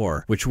with the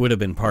door, which would have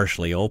been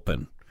partially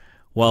open.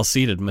 While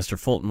seated, Mr.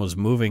 Fulton was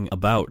moving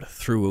about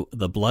through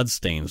the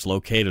bloodstains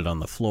located on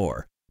the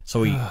floor.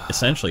 So he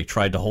essentially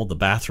tried to hold the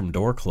bathroom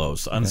door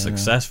closed,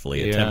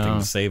 unsuccessfully attempting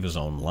to save his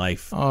own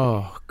life.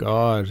 Oh,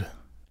 God.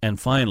 And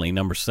finally,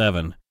 number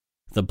 7,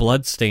 the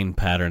bloodstain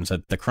patterns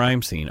at the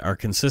crime scene are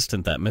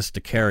consistent that Miss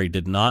DeCary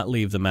did not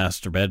leave the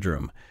master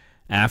bedroom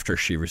after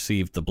she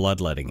received the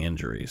bloodletting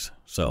injuries.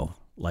 So,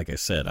 like I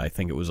said, I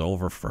think it was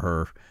over for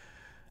her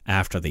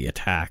after the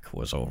attack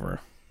was over.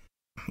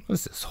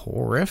 This is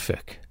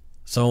horrific.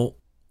 So,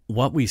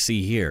 what we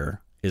see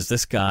here is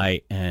this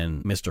guy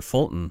and Mr.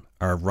 Fulton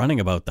are running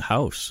about the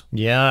house.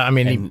 Yeah, I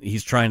mean...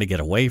 he's trying to get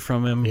away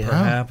from him,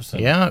 perhaps.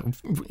 And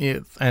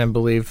I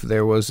believe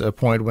there was a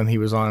point when he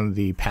was on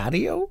the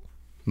patio.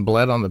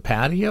 Bled on the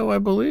patio, I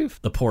believe.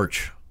 The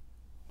porch.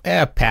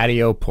 Yeah,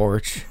 patio,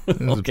 porch.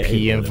 There's a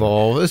pee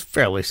involved. It's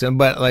fairly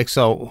simple, but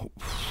so...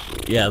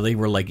 Yeah, they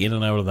were in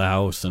and out of the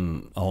house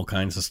and all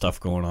kinds of stuff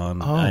going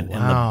on. Oh,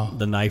 wow. And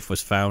the knife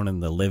was found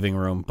in the living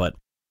room, but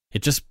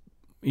it just,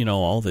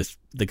 all this,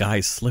 the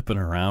guy's slipping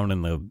around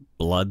in the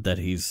blood that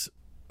he's...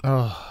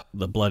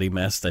 the bloody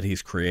mess that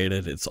he's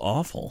created. It's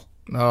awful.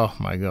 Oh,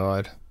 my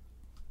God.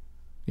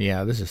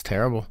 Yeah, this is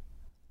terrible.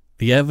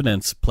 The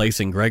evidence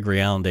placing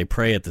Gregory Allen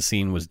Desprez at the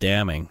scene was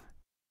damning.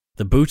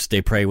 The boots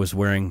Desprez was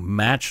wearing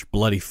matched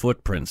bloody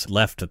footprints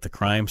left at the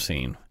crime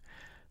scene.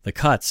 The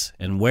cuts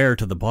and wear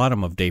to the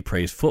bottom of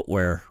Desprez's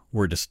footwear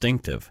were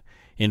distinctive.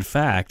 In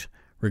fact,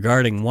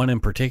 regarding one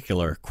in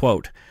particular,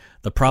 quote,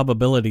 the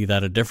probability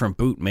that a different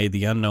boot made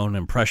the unknown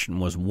impression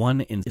was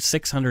 1 in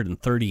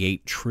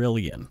 638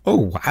 trillion.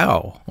 Oh,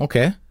 wow.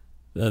 Okay.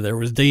 There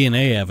was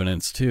DNA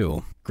evidence,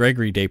 too.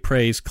 Gregory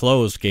Desprez's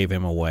clothes gave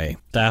him away.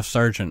 Staff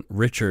Sergeant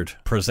Richard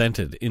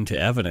presented into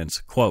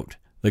evidence, quote,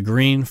 the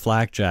green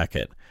flak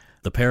jacket,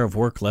 the pair of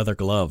work leather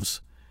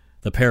gloves,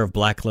 the pair of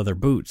black leather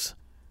boots,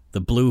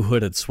 the blue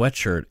hooded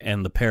sweatshirt,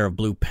 and the pair of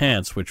blue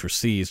pants which were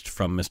seized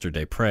from Mr.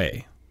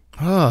 Desprez.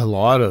 Oh, a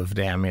lot of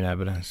damning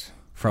evidence.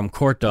 From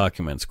court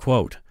documents,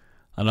 quote,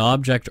 an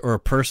object or a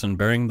person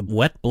bearing the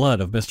wet blood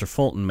of Mr.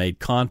 Fulton made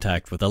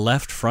contact with the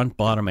left front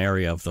bottom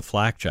area of the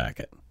flak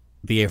jacket.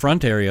 The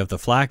front area of the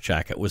flak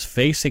jacket was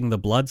facing the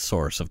blood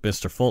source of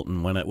Mr.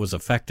 Fulton when it was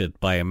affected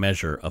by a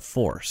measure of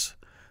force.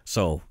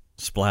 So,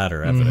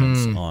 splatter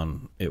evidence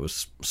on, it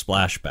was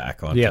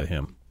splashback onto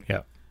him.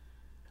 Yeah.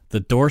 The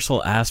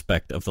dorsal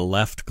aspect of the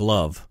left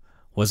glove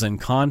was in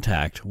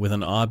contact with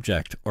an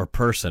object or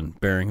person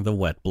bearing the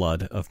wet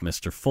blood of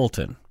Mr.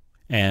 Fulton,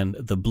 and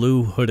the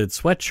blue hooded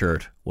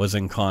sweatshirt was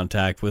in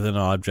contact with an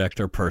object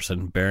or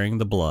person bearing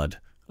the blood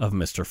of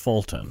Mr.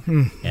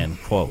 Fulton.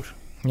 End quote.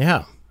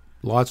 Yeah.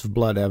 Lots of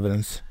blood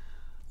evidence.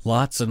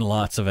 Lots and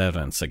lots of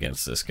evidence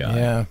against this guy.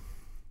 Yeah.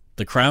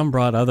 The Crown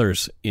brought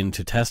others in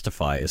to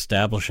testify,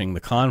 establishing the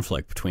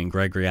conflict between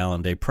Gregory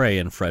Allen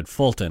Desprez and Fred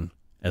Fulton,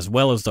 as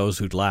well as those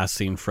who'd last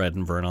seen Fred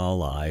and Verna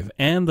alive,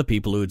 and the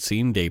people who'd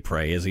seen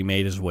Desprez as he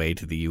made his way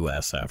to the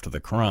U.S. after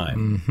the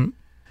crime.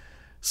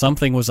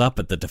 Something was up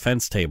at the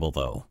defense table,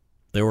 though.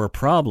 There were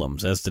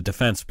problems as the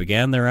defense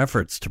began their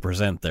efforts to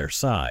present their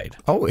side.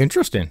 Oh,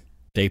 interesting.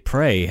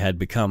 Desprez had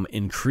become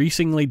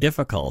increasingly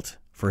difficult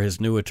for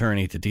his new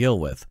attorney to deal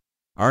with,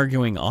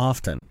 arguing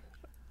often.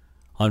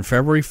 On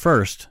February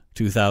 1st,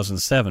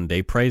 2007,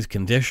 Desprez's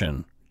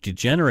condition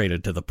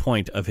degenerated to the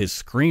point of his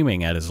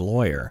screaming at his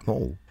lawyer.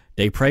 Oh.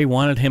 Desprez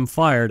wanted him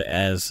fired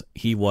as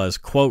he was,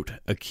 quote,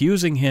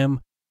 accusing him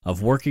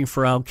of working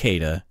for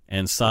Al-Qaeda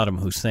and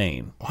Saddam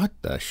Hussein. What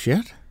the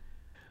shit?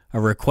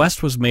 A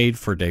request was made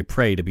for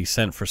Desprez to be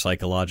sent for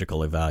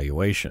psychological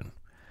evaluation.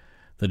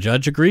 The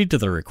judge agreed to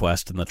the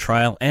request and the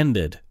trial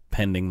ended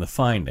pending the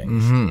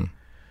findings.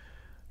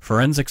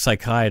 Forensic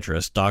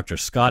psychiatrist Dr.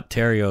 Scott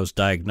Terrio's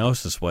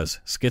diagnosis was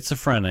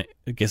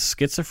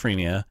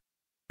schizophrenia,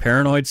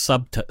 paranoid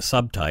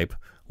subtype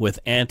with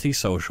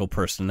antisocial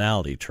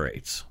personality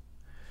traits.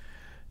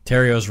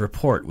 Terrio's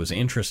report was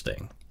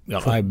interesting.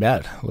 I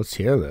bet. Let's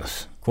hear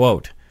this.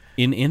 Quote,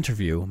 in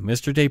interview,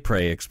 Mr.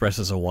 Desprez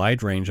expresses a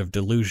wide range of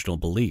delusional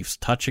beliefs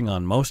touching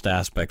on most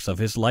aspects of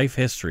his life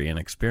history and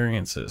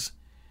experiences.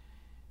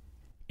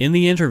 In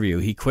the interview,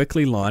 he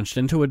quickly launched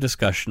into a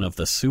discussion of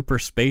the Super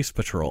Space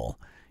Patrol,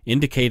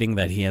 indicating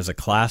that he has a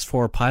Class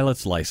 4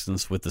 pilot's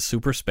license with the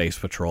Super Space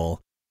Patrol,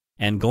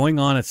 and going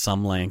on at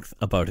some length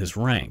about his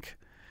rank.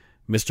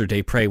 Mr.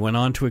 Desprez went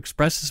on to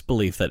express his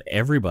belief that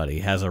everybody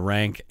has a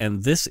rank,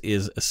 and this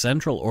is a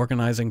central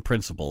organizing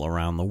principle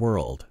around the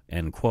world.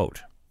 End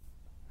quote.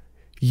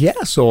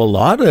 Yeah, so a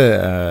lot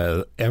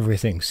of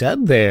everything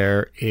said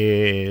there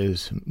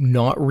is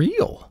not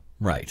real.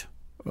 Right.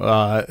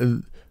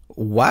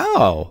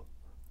 Wow.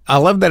 I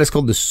love that it's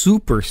called the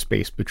Super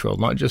Space Patrol,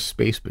 not just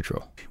Space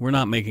Patrol. We're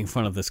not making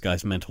fun of this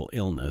guy's mental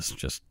illness,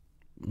 just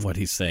what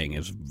he's saying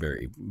is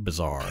very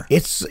bizarre.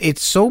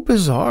 It's so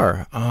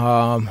bizarre.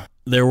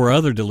 There were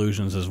other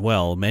delusions as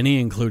well, many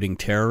including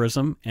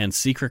terrorism and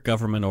secret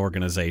government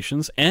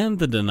organizations, and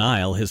the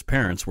denial his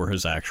parents were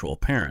his actual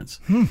parents.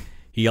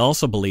 He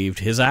also believed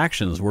his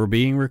actions were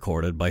being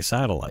recorded by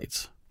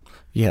satellites.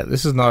 Yeah,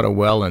 this is not a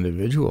well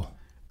individual.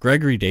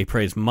 Gregory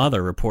Desprez's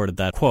mother reported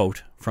that,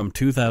 quote, from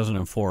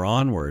 2004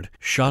 onward,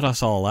 shut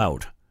us all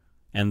out,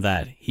 and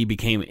that he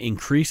became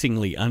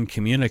increasingly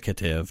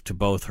uncommunicative to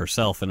both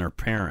herself and her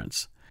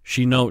parents.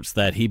 She notes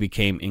that he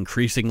became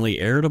increasingly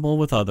irritable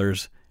with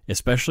others,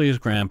 especially his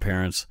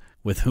grandparents,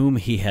 with whom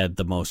he had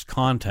the most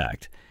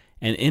contact,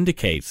 and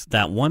indicates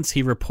that once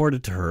he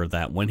reported to her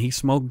that when he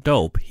smoked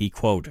dope, he,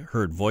 quote,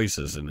 heard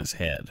voices in his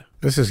head.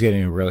 This is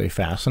getting really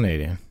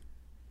fascinating.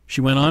 She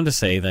went on to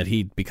say that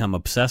he'd become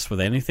obsessed with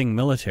anything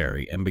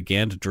military and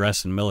began to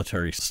dress in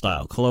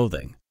military-style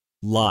clothing.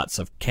 Lots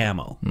of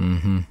camo.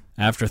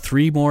 After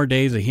 3 more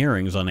days of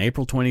hearings on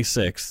April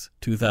 26,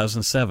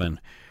 2007,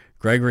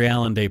 Gregory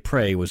Allen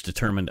Desprez was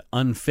determined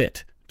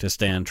unfit to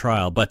stand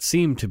trial, but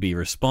seemed to be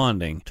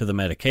responding to the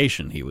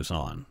medication he was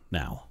on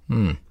now.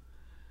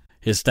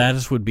 His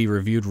status would be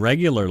reviewed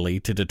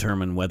regularly to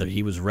determine whether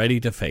he was ready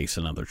to face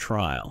another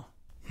trial.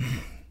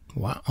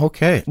 Wow.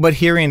 Okay. But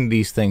hearing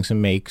these things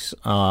makes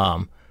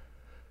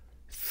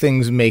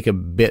things make a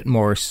bit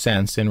more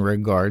sense in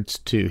regards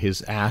to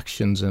his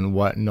actions and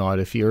whatnot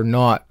if you're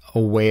not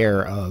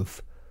aware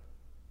of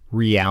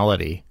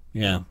reality.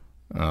 Yeah.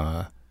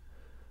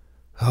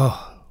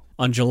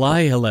 On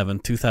July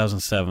 11,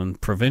 2007,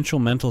 provincial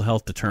mental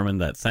health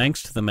determined that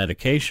thanks to the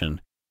medication,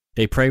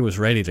 Desprez was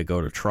ready to go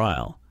to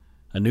trial.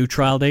 A new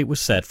trial date was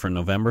set for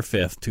November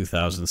 5,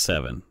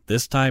 2007.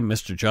 This time,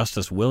 Mr.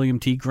 Justice William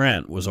T.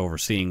 Grant was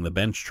overseeing the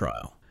bench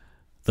trial.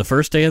 The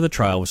first day of the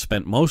trial was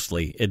spent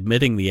mostly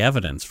admitting the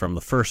evidence from the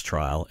first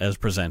trial as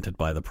presented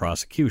by the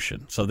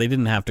prosecution, so they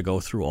didn't have to go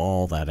through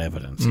all that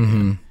evidence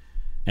again.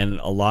 And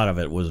a lot of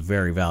it was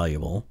very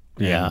valuable.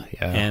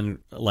 And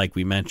like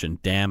we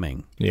mentioned,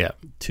 damning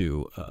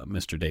to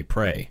Mr.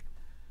 Desprez.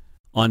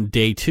 On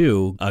day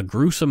 2, a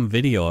gruesome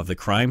video of the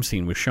crime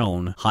scene was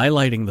shown,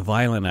 highlighting the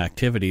violent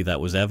activity that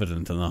was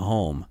evident in the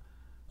home.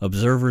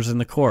 Observers in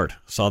the court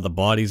saw the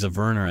bodies of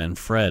Verna and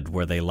Fred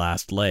where they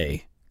last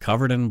lay,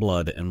 covered in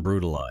blood and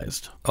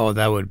brutalized. Oh,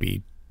 that would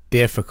be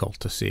difficult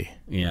to see.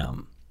 Yeah,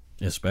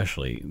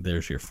 especially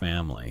there's your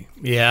family.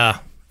 Yeah.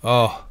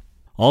 Oh.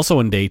 Also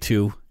on day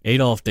 2,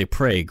 Adolphe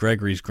Desprez,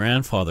 Gregory's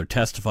grandfather,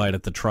 testified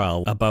at the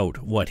trial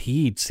about what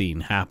he'd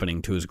seen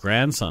happening to his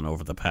grandson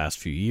over the past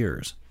few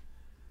years.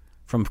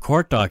 From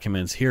court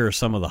documents, here are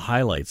some of the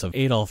highlights of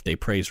Adolphe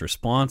Desprez's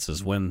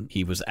responses when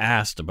he was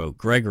asked about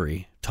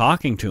Gregory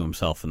talking to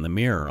himself in the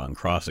mirror on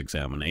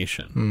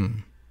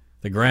cross-examination.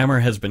 The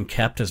grammar has been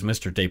kept as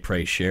Mr.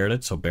 Desprez shared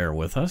it, so bear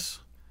with us.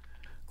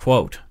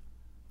 Quote,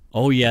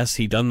 "Oh yes,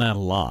 he done that a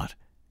lot.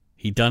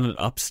 He done it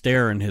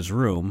upstairs in his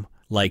room,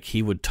 like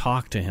he would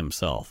talk to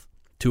himself.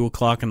 2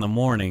 o'clock in the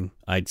morning,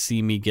 I'd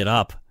see me get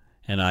up,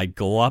 and I'd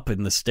go up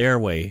in the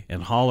stairway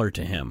and holler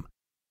to him.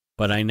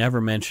 But I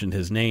never mentioned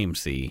his name,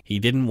 see. He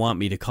didn't want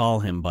me to call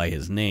him by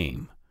his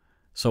name.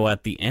 So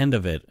at the end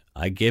of it,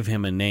 I give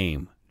him a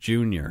name,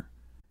 Junior.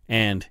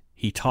 And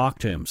he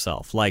talked to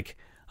himself, like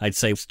I'd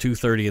say it's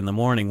 2:30 in the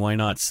morning, why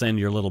not send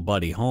your little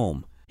buddy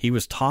home? He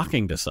was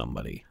talking to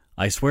somebody.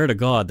 I swear to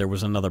God there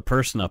was another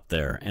person up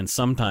there, and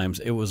sometimes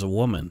it was a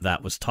woman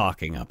that was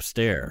talking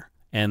upstairs.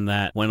 And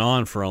that went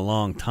on for a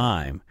long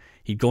time.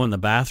 He'd go in the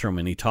bathroom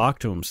and he'd talk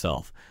to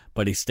himself,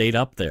 but he stayed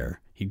up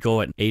there. He'd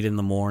go at 8 in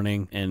the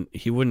morning, and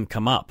he wouldn't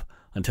come up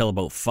until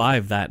about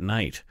 5 that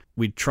night.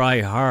 We'd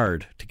try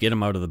hard to get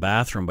him out of the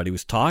bathroom, but he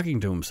was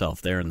talking to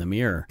himself there in the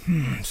mirror."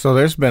 So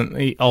there's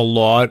been a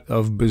lot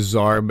of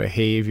bizarre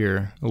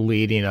behavior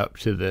leading up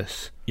to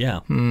this. Yeah.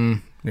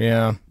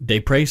 Yeah.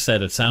 Desprez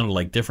said it sounded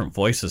like different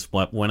voices,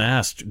 but when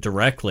asked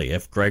directly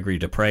if Gregory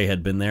Desprez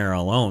had been there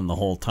alone the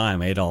whole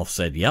time, Adolphe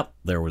said, yep,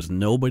 there was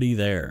nobody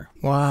there.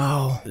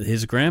 Wow.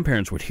 His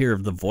grandparents would hear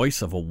the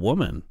voice of a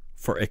woman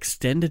for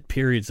extended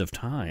periods of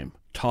time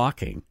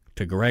talking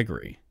to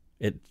Gregory.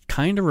 It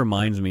kind of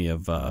reminds me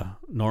of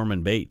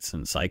Norman Bates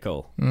in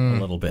Psycho a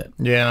little bit.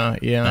 Yeah.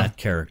 That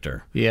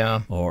character.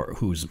 Yeah. Or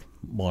who's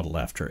modeled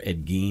after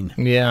Ed Gein.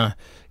 Yeah.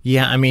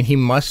 Yeah, I mean, he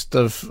must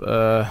have,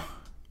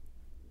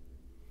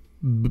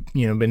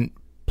 been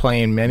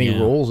playing many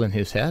roles in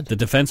his head. The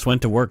defense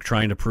went to work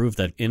trying to prove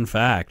that, in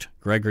fact,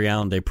 Gregory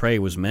Allen Desprez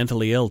was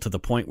mentally ill to the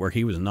point where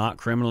he was not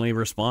criminally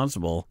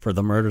responsible for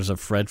the murders of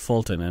Fred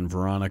Fulton and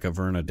Veronica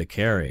Verna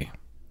DeCarey.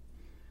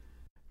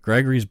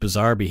 Gregory's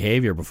bizarre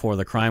behavior before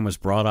the crime was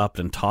brought up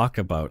and talked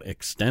about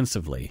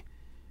extensively.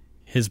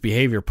 His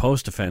behavior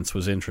post-offense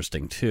was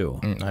interesting, too.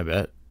 I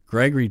bet.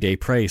 Gregory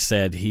Desprez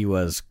said he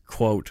was,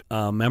 quote,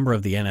 a member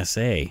of the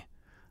NSA,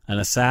 an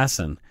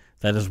assassin,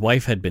 that his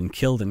wife had been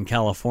killed in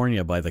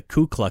California by the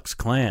Ku Klux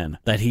Klan,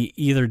 that he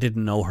either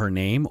didn't know her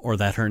name or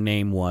that her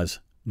name was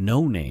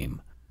no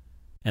name,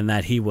 and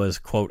that he was,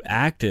 quote,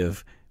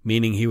 active,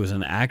 meaning he was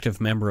an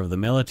active member of the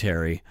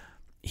military.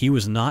 He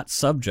was not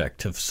subject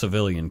to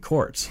civilian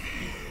courts.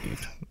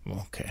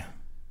 Okay.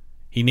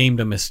 He named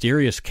a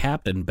mysterious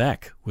Captain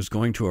Beck was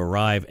going to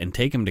arrive and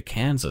take him to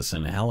Kansas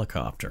in a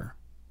helicopter.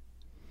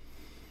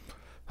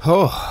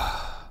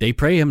 Oh.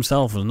 Desprez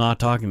himself was not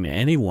talking to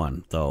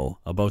anyone, though,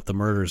 about the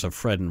murders of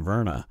Fred and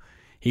Verna.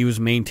 He was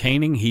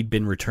maintaining he'd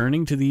been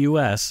returning to the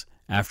U.S.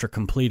 after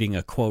completing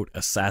a, quote,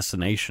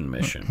 assassination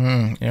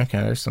mission. Okay,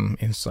 there's some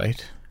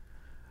insight.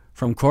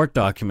 From court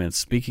documents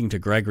speaking to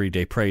Gregory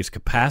Desprez's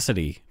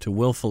capacity to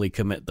willfully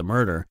commit the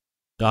murder,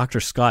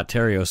 Dr. Scott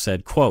Theriault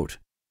said, quote,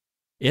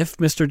 if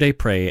Mr.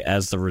 Desprez,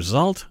 as the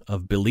result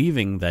of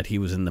believing that he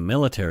was in the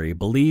military,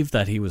 believed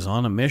that he was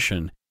on a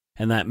mission,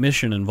 and that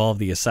mission involved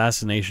the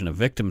assassination of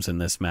victims in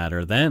this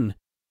matter, then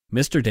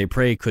Mr.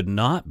 Desprez could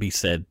not be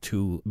said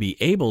to be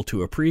able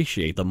to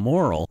appreciate the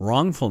moral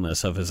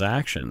wrongfulness of his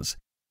actions,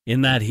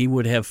 in that he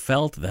would have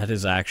felt that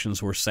his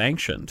actions were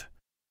sanctioned.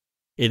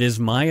 It is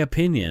my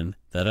opinion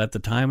that at the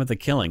time of the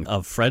killing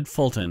of Fred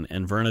Fulton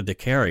and Verna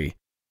DeCarey,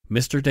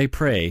 Mr.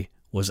 Desprez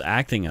was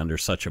acting under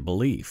such a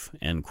belief,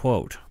 end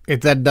quote.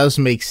 That does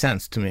make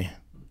sense to me.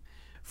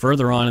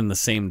 Further on in the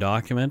same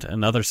document,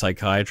 another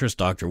psychiatrist,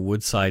 Dr.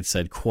 Woodside,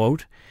 said,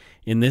 quote,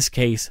 in this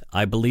case,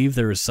 I believe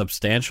there is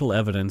substantial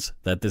evidence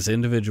that this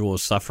individual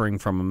is suffering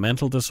from a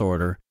mental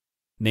disorder,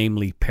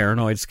 namely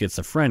paranoid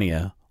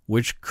schizophrenia,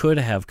 which could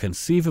have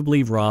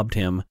conceivably robbed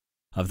him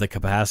of the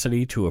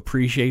capacity to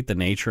appreciate the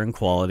nature and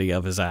quality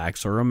of his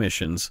acts or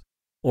omissions,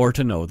 or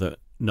to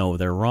know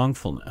their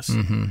wrongfulness.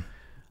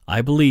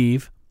 I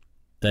believe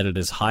that it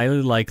is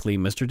highly likely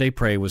Mr.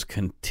 Desprez was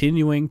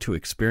continuing to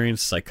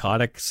experience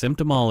psychotic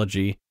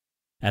symptomology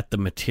at the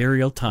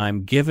material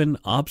time given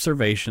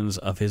observations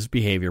of his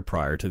behavior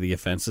prior to the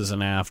offenses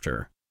and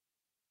after.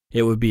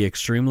 It would be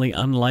extremely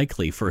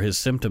unlikely for his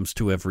symptoms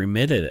to have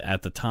remitted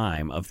at the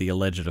time of the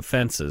alleged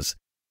offenses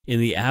in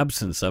the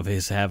absence of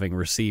his having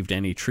received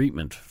any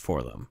treatment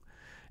for them.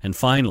 And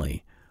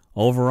finally,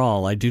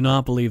 overall, I do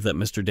not believe that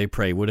Mr.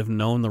 Desprez would have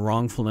known the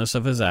wrongfulness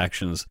of his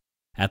actions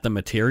at the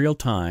material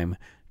time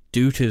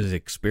due to his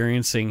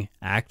experiencing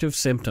active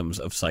symptoms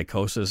of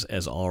psychosis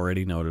as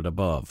already noted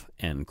above."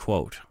 End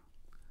quote.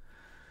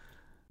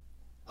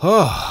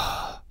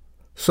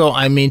 So,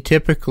 I mean,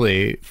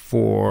 typically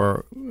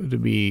for to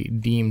be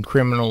deemed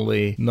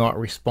criminally not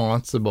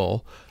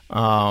responsible,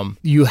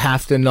 you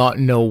have to not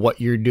know what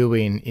you're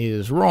doing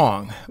is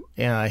wrong.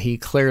 He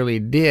clearly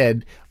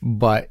did,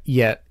 but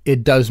yet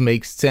it does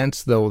make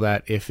sense, though,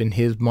 that if in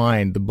his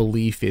mind the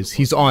belief is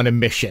he's on a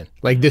mission,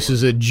 like this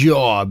is a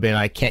job and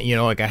I can't,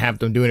 like I have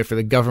them doing it for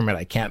the government,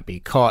 I can't be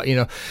caught,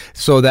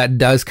 so that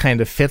does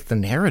kind of fit the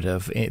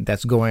narrative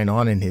that's going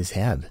on in his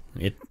head.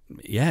 It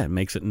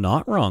makes it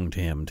not wrong to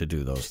him to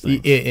do those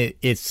things.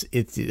 It's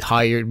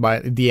hired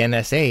by the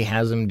NSA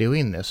has him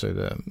doing this,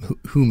 or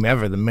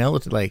whomever, the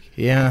military.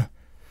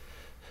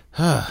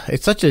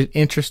 It's such an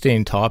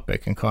interesting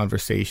topic and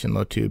conversation,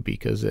 though, too,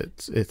 because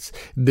it's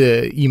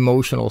the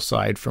emotional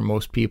side for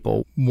most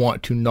people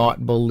want to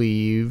not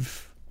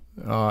believe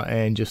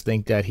and just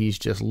think that he's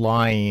just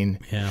lying.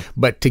 Yeah.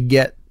 But to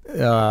get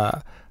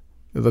the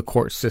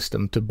court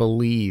system to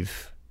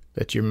believe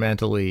that you're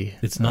mentally...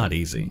 It's not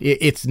easy.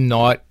 It's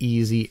not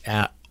easy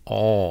at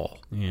all.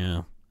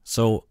 Yeah.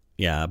 So,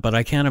 but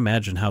I can't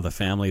imagine how the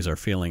families are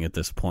feeling at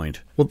this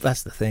point. Well,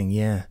 that's the thing,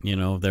 yeah.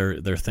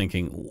 They're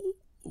thinking,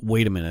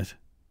 wait a minute,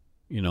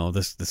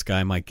 this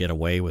guy might get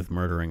away with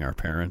murdering our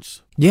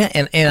parents. Yeah,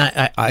 and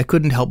I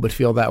couldn't help but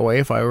feel that way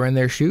if I were in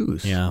their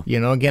shoes. Yeah.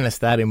 Again, it's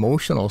that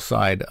emotional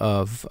side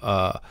of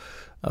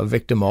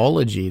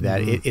victimology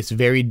that it's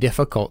very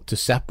difficult to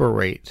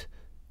separate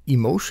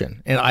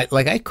emotion. And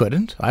I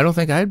couldn't. I don't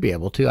think I'd be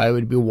able to. I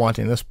would be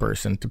wanting this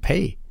person to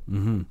pay.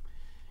 Mm-hmm.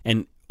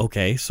 And,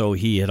 okay, so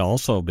he had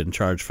also been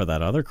charged for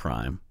that other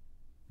crime,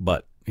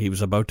 but he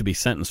was about to be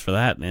sentenced for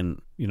that. And,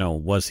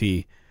 was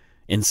he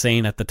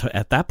insane at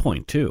that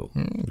point, too?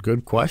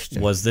 Good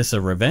question. Was this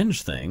a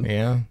revenge thing?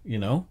 Yeah.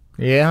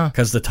 Yeah.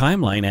 Because the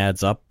timeline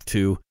adds up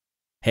to,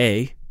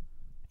 hey,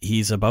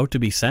 he's about to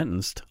be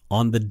sentenced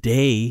on the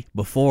day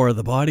before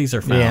the bodies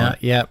are found.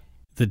 Yeah.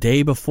 The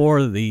day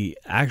before the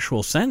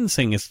actual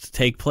sentencing is to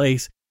take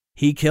place,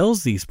 he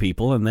kills these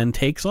people and then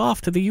takes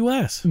off to the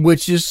U.S.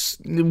 Which is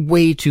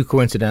way too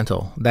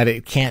coincidental, that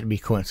it can't be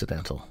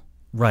coincidental.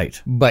 Right.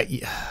 But,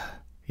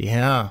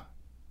 yeah.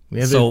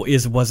 So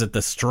was it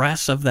the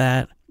stress of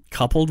that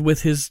coupled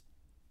with his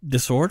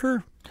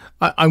disorder?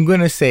 I'm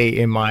going to say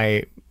in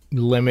my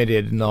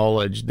limited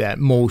knowledge that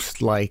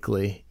most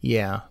likely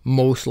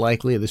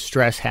the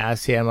stress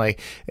has him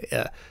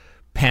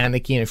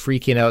panicking and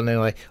freaking out, and they're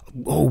like,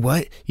 oh,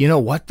 what? You know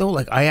what, though?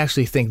 Like, I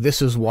actually think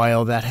this is why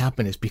all that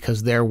happened is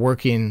because they're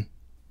working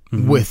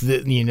with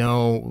the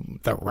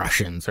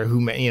Russians or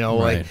who,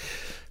 right.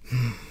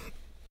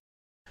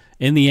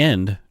 In the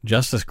end,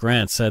 Justice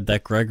Grant said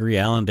that Gregory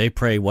Allen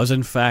Desprez was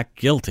in fact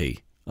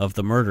guilty of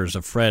the murders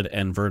of Fred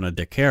and Verna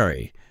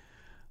DeCary,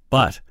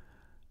 but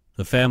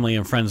the family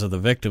and friends of the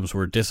victims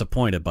were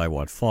disappointed by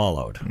what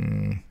followed.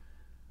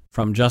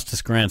 From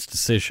Justice Grant's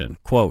decision,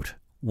 quote,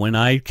 "When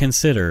I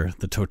consider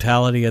the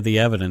totality of the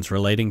evidence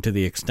relating to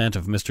the extent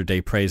of Mr.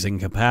 Desprez's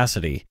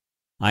incapacity,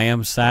 I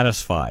am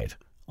satisfied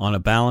on a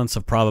balance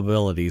of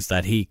probabilities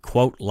that he,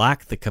 quote,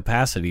 lacked the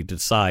capacity to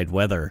decide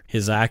whether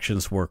his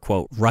actions were,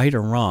 quote, right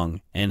or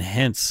wrong, and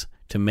hence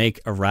to make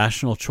a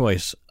rational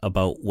choice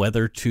about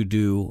whether to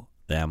do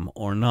them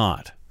or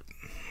not.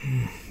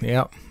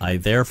 Yep. I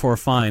therefore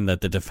find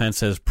that the defense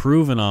has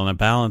proven on a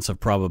balance of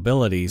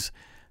probabilities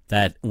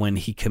that when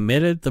he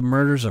committed the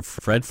murders of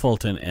Fred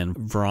Fulton and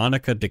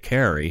Veronica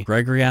DeCary,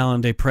 Gregory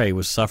Allen Desprez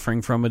was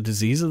suffering from a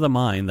disease of the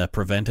mind that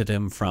prevented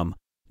him from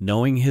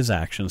knowing his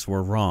actions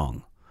were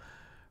wrong.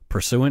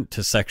 Pursuant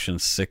to Section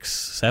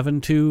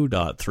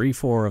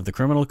 672.34 of the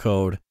Criminal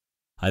Code,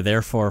 I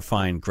therefore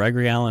find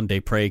Gregory Allen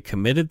Desprez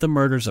committed the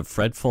murders of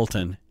Fred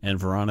Fulton and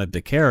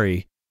Veronica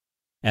DeCary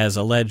as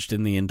alleged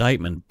in the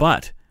indictment,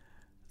 but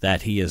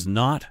that he is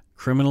not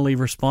criminally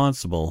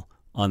responsible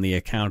on the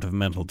account of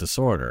mental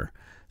disorder.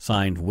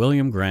 Signed,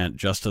 William Grant,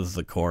 Justice of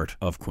the Court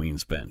of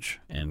Queen's Bench."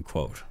 End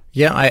quote.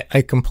 Yeah, I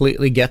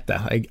completely get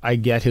that. I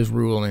get his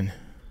ruling.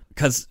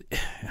 Because,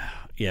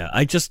 yeah,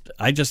 I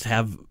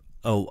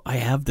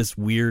have this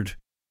weird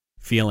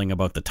feeling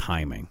about the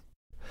timing.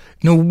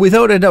 No,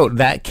 without a doubt,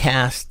 that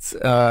casts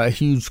a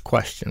huge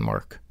question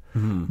mark.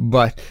 Mm-hmm.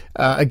 But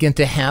again,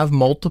 to have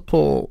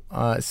multiple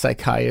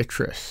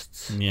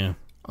psychiatrists,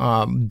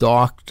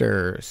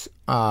 doctors,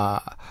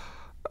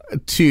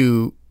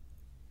 to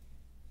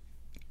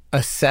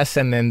assess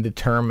and then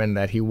determine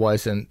that he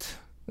wasn't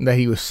that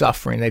he was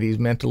suffering, that he's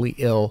mentally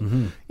ill,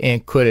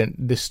 and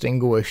couldn't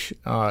distinguish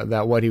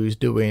that what he was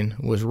doing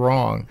was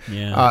wrong.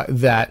 Yeah.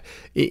 That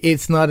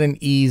it's not an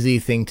easy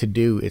thing to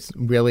do. It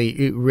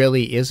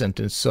really isn't.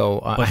 And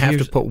so I have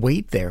to put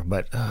weight there.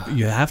 But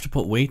you have to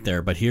put weight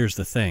there. But here's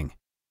the thing: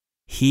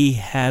 he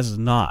has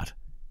not,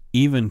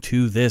 even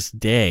to this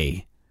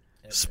day,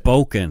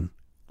 spoken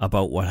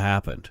about what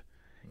happened.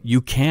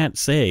 You can't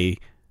say,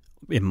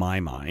 in my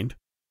mind.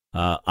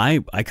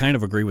 I kind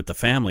of agree with the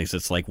families.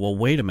 It's like, well,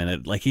 wait a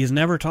minute. Like, he's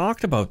never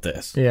talked about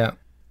this. Yeah.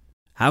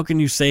 How can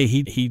you say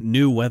he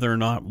knew whether or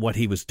not what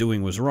he was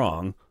doing was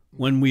wrong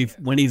when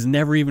he's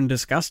never even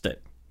discussed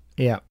it?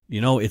 Yeah.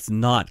 It's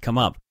not come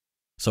up.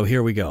 So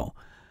here we go.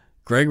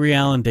 Gregory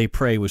Allen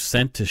Desprez was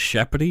sent to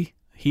Sheppey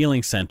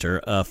Healing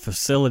Center, a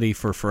facility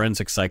for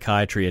forensic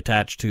psychiatry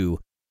attached to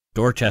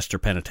Dorchester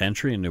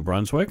Penitentiary in New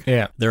Brunswick.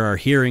 Yeah. There are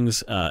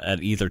hearings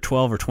at either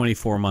 12 or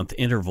 24-month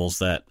intervals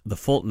that the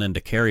Fulton and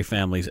DeCary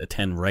families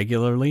attend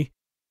regularly,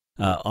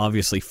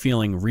 obviously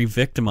feeling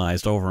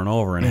re-victimized over and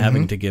over and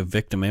having to give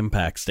victim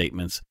impact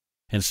statements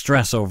and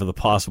stress over the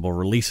possible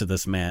release of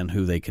this man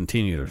who they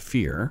continue to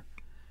fear.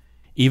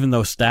 Even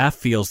though staff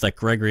feels that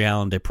Gregory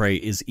Allen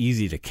Desprez is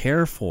easy to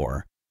care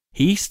for,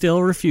 he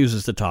still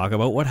refuses to talk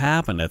about what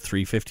happened at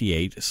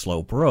 358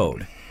 Slope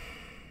Road.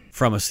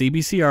 From a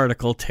CBC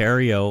article,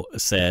 Theriault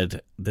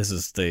said, this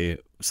is the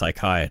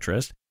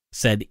psychiatrist,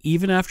 said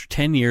even after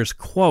 10 years,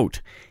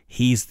 quote,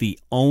 he's the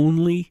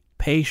only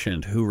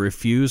patient who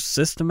refused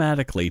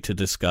systematically to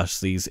discuss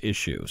these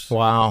issues.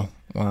 Wow.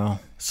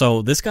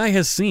 So this guy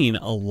has seen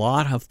a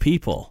lot of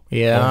people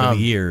over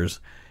the years,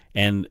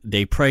 and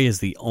Desprez is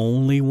the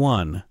only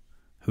one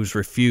who's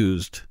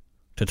refused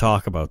to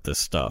talk about this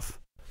stuff.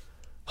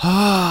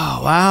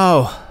 Oh,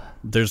 wow.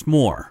 There's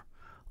more.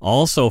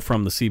 Also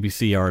from the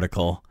CBC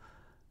article,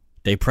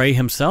 Desprez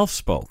himself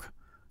spoke.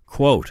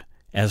 Quote,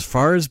 as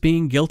far as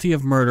being guilty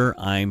of murder,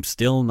 I'm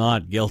still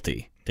not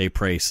guilty,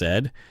 Desprez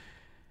said.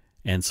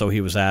 And so he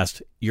was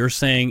asked, you're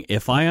saying,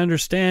 if I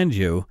understand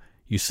you,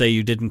 you say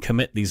you didn't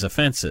commit these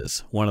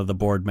offenses, one of the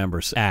board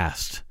members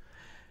asked.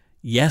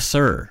 Yes,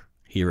 sir,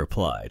 he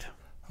replied.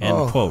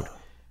 End quote.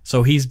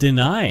 So he's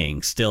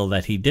denying still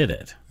that he did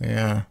it.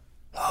 Yeah.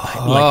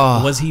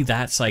 Was he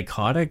that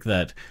psychotic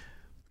that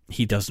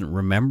he doesn't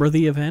remember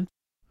the event?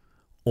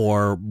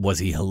 Or was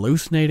he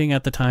hallucinating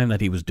at the time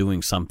that he was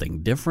doing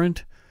something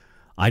different?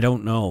 I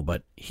don't know,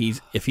 but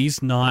if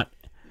he's not,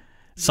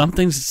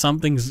 something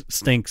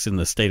stinks in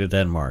the state of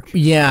Denmark.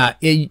 Yeah,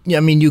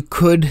 you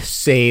could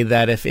say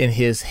that if in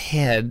his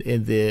head,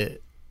 in the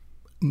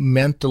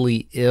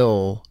mentally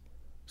ill,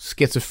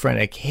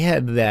 schizophrenic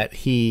head, that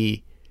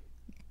he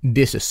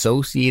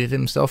disassociated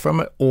himself from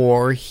it,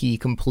 or he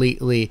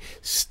completely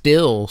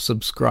still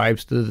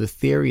subscribes to the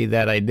theory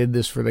that I did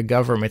this for the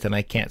government and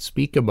I can't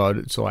speak about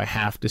it, so I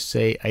have to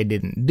say I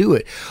didn't do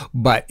it.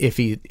 But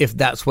if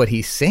that's what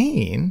he's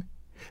saying,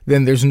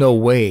 then there's no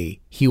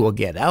way he will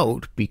get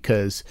out,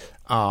 because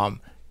that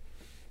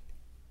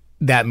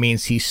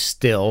means he's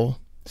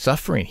still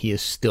suffering. He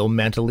is still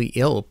mentally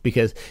ill,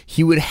 because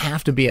he would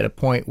have to be at a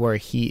point where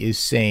he is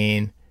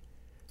saying,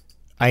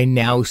 I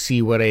now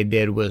see what I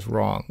did was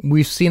wrong.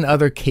 We've seen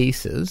other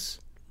cases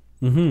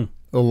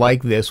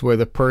like this where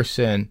the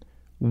person,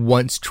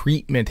 once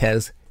treatment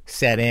has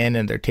set in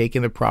and they're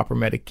taking the proper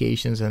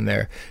medications and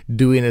they're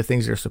doing the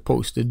things they're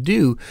supposed to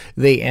do,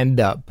 they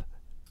end up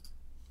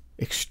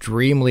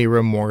extremely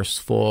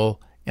remorseful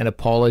and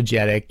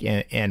apologetic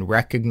and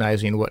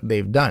recognizing what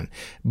they've done.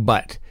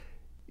 But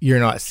you're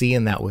not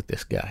seeing that with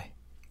this guy.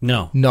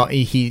 No. Not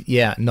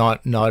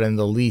in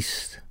the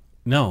least.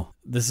 No.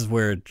 This is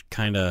where it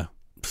kind of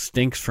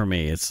stinks for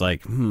me. It's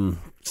like,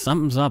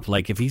 something's up.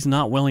 Like, if he's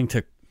not willing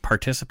to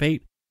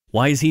participate,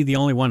 why is he the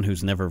only one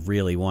who's never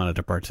really wanted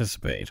to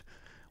participate?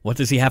 What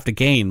does he have to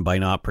gain by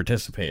not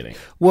participating?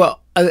 Well,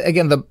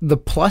 again, the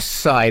plus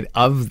side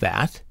of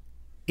that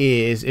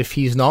is if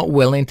he's not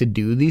willing to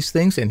do these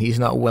things and he's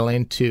not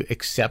willing to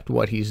accept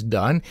what he's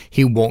done,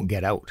 he won't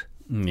get out.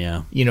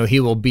 Yeah. He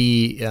will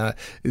be,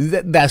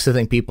 that's the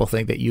thing. People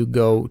think that you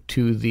go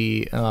to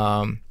the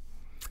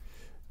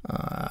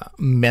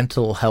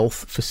mental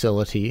health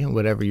facility,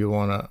 whatever you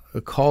want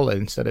to call it,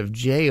 instead of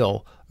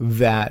jail,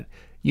 that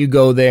you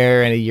go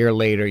there and a year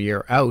later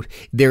you're out.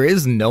 There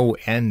is no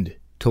end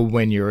to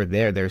when you're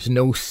there. There's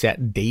no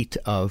set date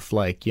of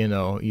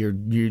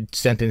you're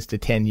sentenced to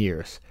 10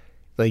 years.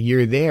 Like,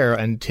 you're there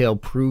until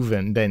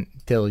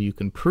you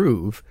can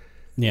prove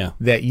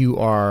that you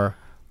are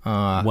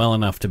well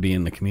enough to be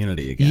in the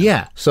community again.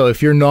 Yeah. So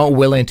if you're not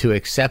willing to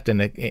accept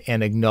and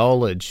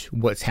acknowledge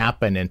what's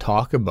happened and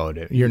talk about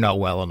it, you're not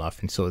well enough.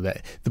 And so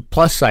that the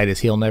plus side is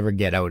he'll never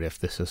get out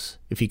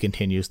if he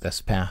continues this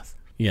path.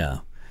 Yeah.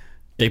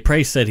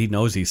 Desprez said he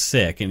knows he's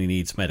sick and he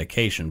needs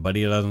medication, but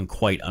he doesn't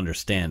quite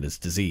understand his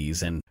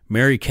disease. And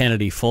Mary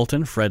Kennedy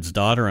Fulton, Fred's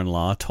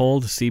daughter-in-law,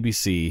 told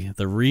CBC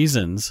the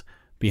reasons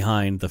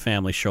behind the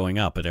family showing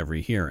up at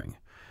every hearing.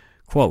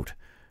 Quote,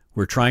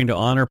 we're trying to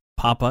honor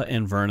Papa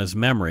and Verna's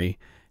memory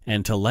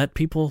and to let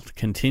people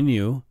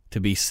continue to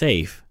be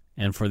safe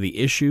and for the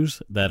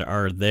issues that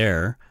are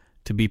there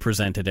to be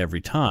presented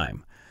every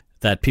time,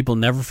 that people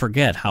never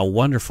forget how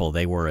wonderful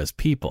they were as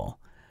people,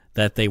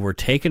 that they were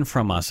taken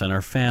from us and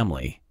our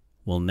family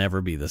will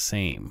never be the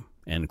same,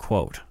 end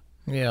quote.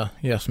 Yeah,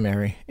 yes,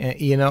 Mary.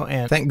 And,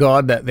 and thank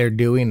God that they're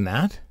doing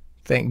that.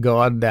 Thank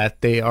God that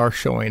they are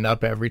showing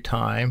up every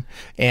time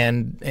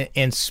and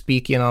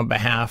speaking on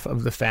behalf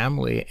of the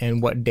family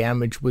and what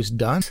damage was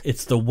done.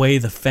 It's the way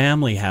the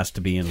family has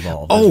to be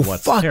involved. Oh,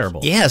 what's fuck.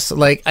 Terrible. Yes,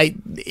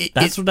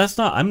 That's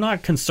not. I'm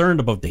not concerned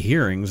about the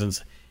hearings, and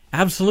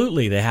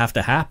absolutely they have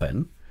to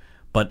happen,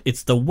 but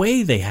it's the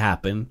way they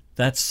happen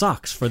that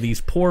sucks for these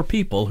poor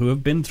people who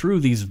have been through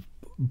these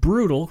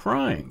brutal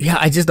crimes. Yeah,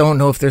 I just don't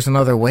know if there's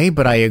another way,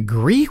 but I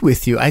agree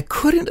with you. I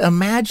couldn't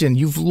imagine.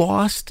 You've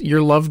lost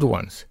your loved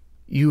ones.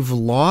 You've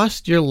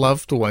lost your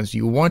loved ones.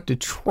 You want to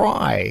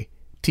try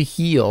to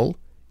heal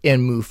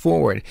and move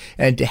forward,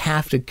 and to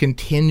have to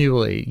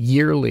continually,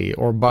 yearly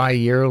or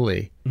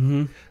bi-yearly,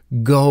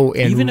 go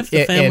and... Even if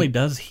the family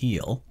does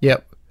heal.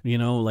 Yep.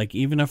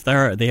 Even if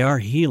they are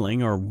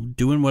healing or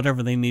doing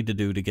whatever they need to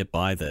do to get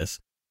by this,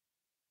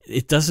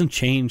 it doesn't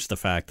change the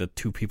fact that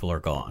two people are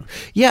gone.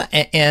 Yeah,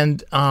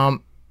 and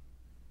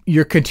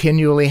you're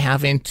continually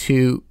having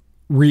to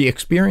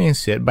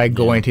re-experience it by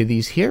going to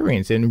these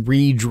hearings and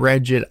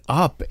re-dredge it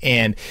up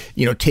and,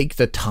 take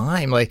the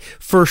time. Like,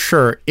 for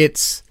sure,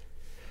 it's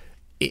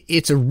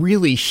a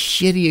really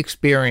shitty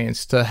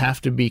experience to have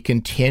to be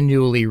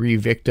continually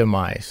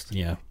re-victimized.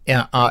 Yeah.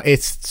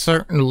 It's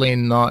certainly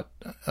not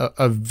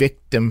a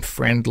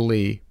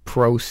victim-friendly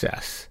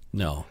process.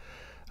 No.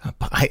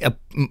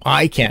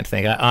 I can't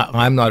think.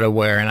 I'm not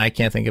aware, and I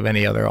can't think of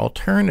any other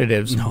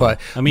alternatives. No.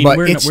 But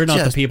we're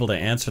not the people to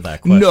answer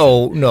that question.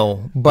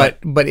 No. But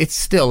it's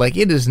still like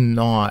it is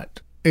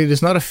not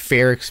a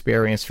fair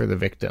experience for the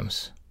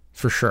victims,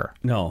 for sure.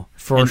 No,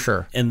 for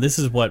sure. And this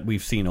is what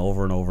we've seen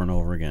over and over and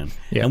over again.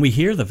 Yeah. And we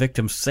hear the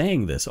victims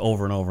saying this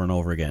over and over and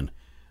over again.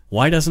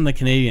 Why doesn't the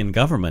Canadian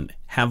government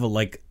have a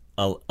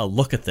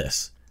look at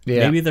this? Yeah.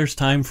 Maybe there's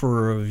time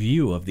for a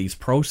review of these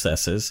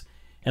processes,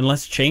 and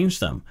let's change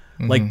them.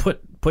 Like,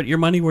 put your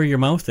money where your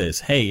mouth is.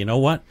 Hey, you know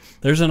what?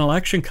 There's an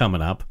election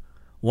coming up.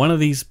 One of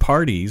these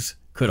parties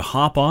could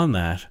hop on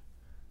that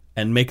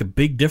and make a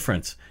big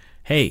difference.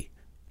 Hey,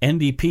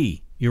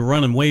 NDP, you're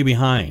running way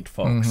behind,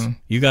 folks.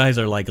 You guys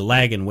are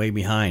lagging way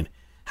behind.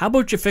 How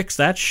about you fix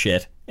that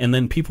shit, and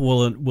then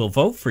people will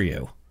vote for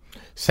you?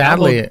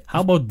 Sadly,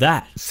 how about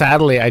that?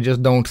 Sadly, I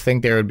just don't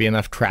think there would be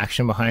enough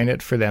traction behind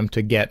it for them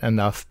to get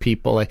enough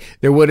people.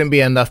 There wouldn't be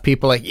enough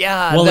people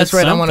well, that's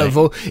right, I want to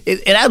vote.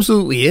 It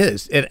absolutely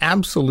is. It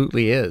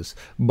absolutely is.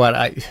 But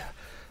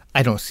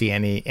I don't see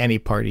any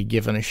party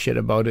giving a shit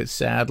about it,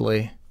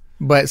 sadly.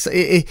 But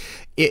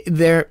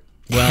there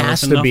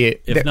has to be...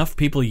 If enough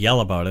people yell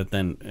about it,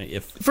 then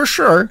For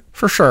sure.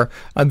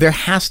 There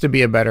has to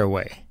be a better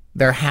way.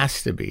 There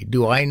has to be.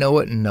 Do I know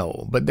it?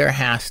 No. But there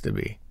has to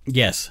be.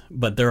 Yes,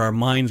 but there are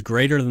minds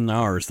greater than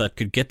ours that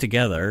could get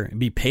together and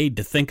be paid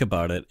to think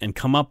about it and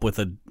come up with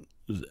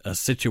a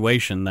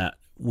situation that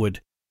would...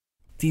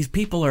 These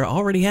people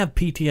already have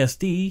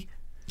PTSD.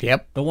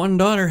 Yep. The one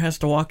daughter has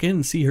to walk in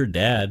and see her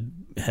dad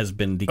has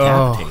been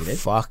decapitated. Oh,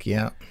 fuck,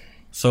 yeah.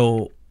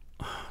 So,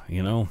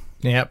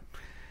 Yep.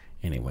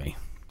 Anyway.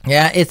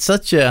 Yeah, it's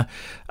such a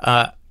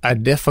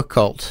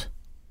difficult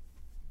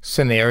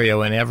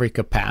scenario in every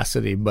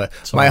capacity, but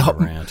my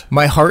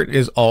heart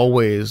is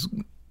always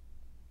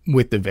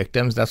with the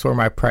victims. That's where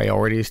my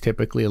priorities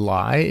typically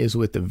lie, is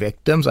with the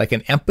victims. I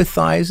can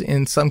empathize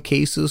in some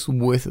cases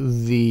with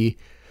the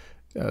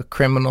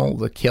criminal,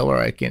 the killer.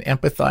 I can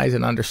empathize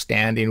in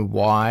understanding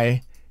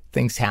why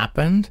things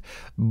happened,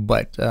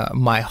 but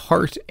my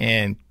heart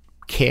and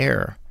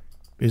care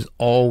is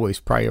always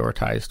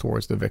prioritized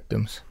towards the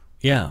victims.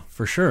 Yeah,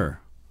 for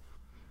sure.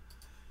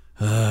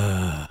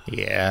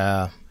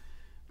 Yeah.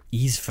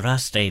 It's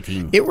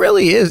frustrating. It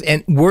really is.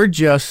 And we're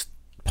just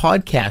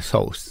podcast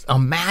hosts.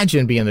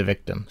 Imagine being the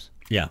victims.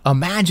 Yeah.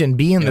 Imagine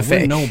being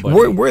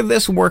the we're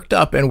this worked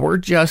up, and we're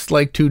just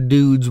like two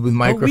dudes with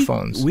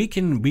microphones. We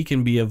can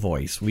be a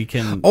voice. We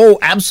can. Oh,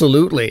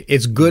 absolutely.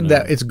 It's good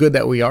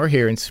that we are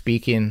here and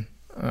speaking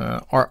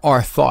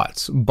our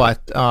thoughts.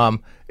 But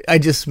I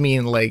just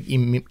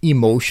mean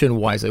emotion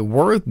wise,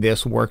 we're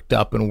this worked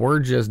up, and we're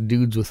just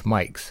dudes with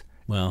mics.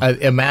 Well,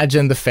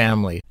 imagine the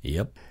family.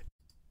 Yep.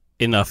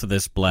 Enough of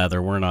this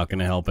blather. We're not going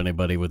to help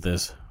anybody with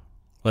this.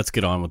 Let's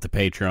get on with the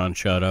Patreon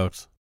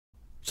shoutouts.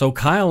 So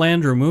Kyle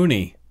Andrew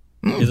Mooney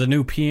is a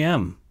new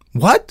PM.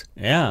 What?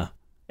 Yeah,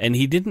 and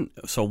he didn't.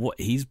 So what?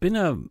 He's been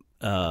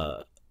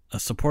a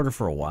supporter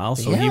for a while.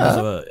 So he was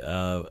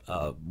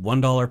a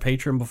 $1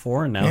 patron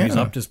before, and now he's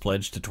upped his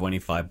pledge to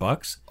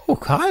 $25. Oh,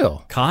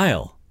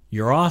 Kyle,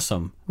 you're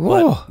awesome.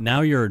 Whoa. But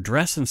now your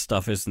address and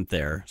stuff isn't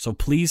there. So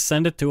please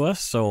send it to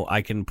us so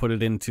I can put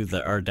it into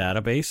our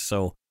database.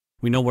 So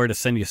we know where to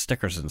send you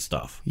stickers and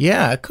stuff.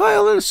 Yeah,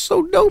 Kyle, that is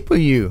so dope of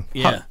you.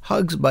 Yeah.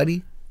 Hugs,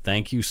 buddy.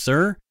 Thank you,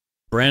 sir.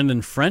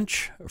 Brandon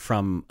French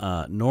from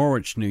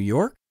Norwich, New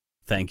York.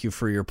 thank you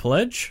for your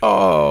pledge.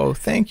 Oh,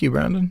 thank you,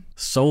 Brandon.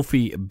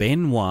 Sophie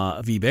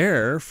Benoit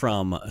Vibert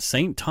from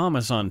St.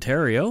 Thomas,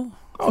 Ontario.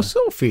 Oh,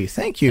 Sophie,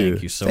 thank you.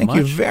 Thank you so much. Thank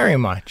you much. very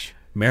much.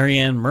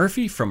 Marianne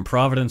Murphy from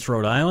Providence,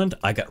 Rhode Island.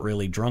 I got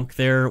really drunk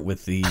there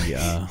with the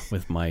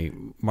with my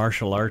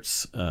martial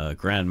arts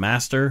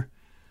grandmaster,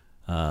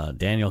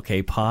 Daniel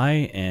K.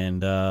 Pye,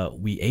 and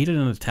we ate at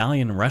an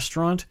Italian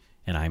restaurant,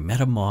 and I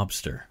met a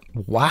mobster.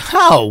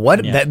 Wow,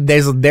 what? Yeah.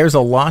 There's a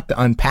lot to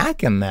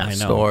unpack in that I know.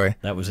 story.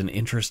 That was an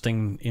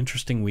interesting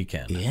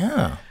weekend.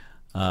 Yeah.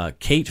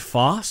 Kate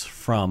Foss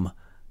from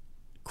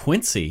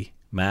Quincy,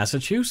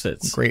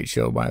 Massachusetts. Great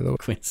show, by the way.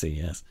 Quincy,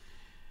 yes.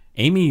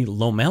 Amy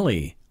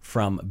Lomelli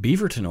from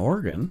Beaverton,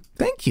 Oregon.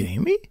 Thank you,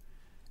 Amy.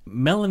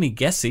 Melanie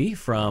Gessie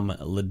from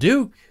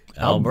Leduc,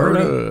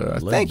 Alberta.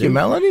 Thank you, Leduc.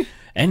 Melanie.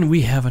 And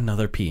we have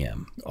another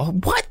PM. Oh,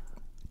 what?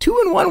 2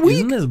 in 1 week?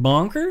 Isn't this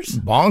bonkers?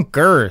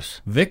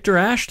 Bonkers. Victor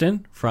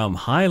Ashton from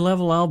High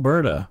Level,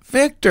 Alberta.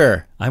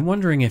 Victor. I'm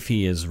wondering if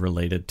he is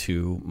related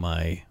to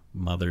my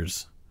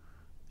mother's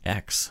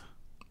ex.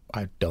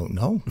 I don't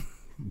know.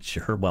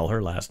 Sure. Well,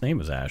 her last name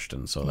is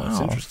Ashton, so that's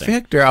interesting.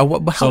 Victor.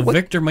 So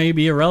Victor may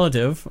be a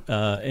relative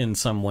in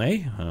some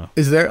way.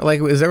 Is there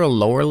a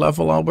lower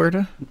level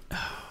Alberta?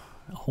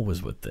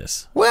 Always with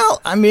this. Well,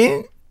 I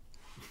mean,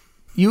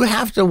 you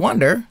have to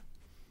wonder.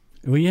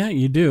 Well, yeah,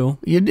 you do.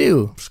 You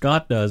do.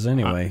 Scott does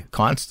anyway.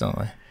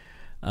 Constantly.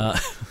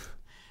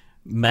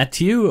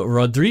 Mathieu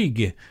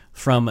Rodrigue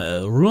from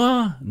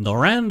Rouen,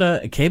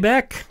 Noranda,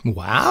 Quebec.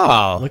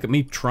 Wow. Look at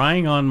me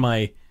trying on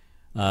my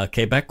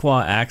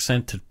Quebecois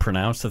accent to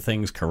pronounce the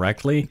things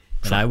correctly,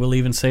 and I will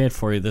even say it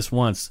for you this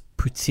once.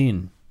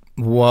 Poutine.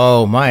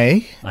 Whoa,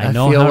 Mike. I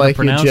know feel how like to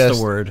pronounce you just...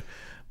 the word,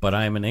 but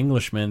I'm an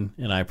Englishman,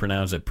 and I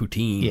pronounce it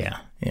poutine.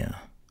 Yeah.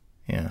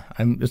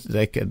 I'm just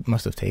like, it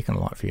must have taken a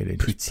lot for you to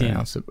just Poutine.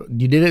 pronounce it.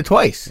 You did it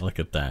twice. Look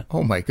at that.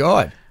 Oh my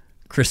God.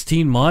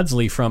 Christine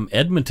Maudsley from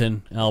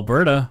Edmonton,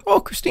 Alberta. Oh,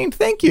 Christine,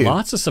 thank you.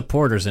 Lots of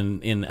supporters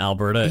in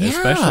Alberta, Yeah.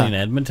 especially in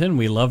Edmonton.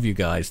 We love you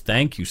guys.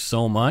 Thank you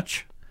so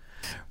much.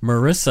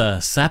 Marissa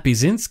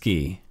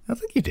Sapizinski. I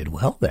think you did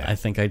well there. I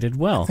think I did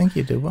well. I think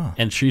you did well.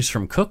 And she's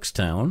from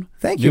Cookstown.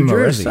 Thank you, New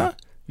Jersey. Marissa.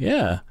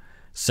 Yeah.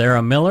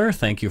 Sarah Miller,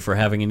 thank you for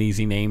having an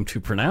easy name to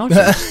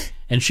pronounce.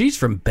 And she's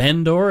from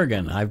Bend,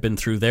 Oregon. I've been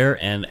through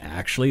there, and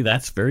actually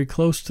that's very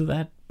close to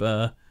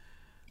that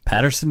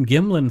Patterson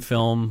Gimlin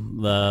film,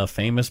 the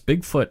famous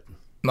Bigfoot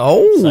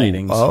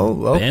sightings.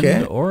 Oh, okay.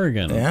 Bend,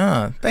 Oregon.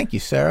 Yeah. Thank you,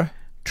 Sarah.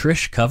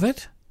 Trish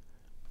Covett.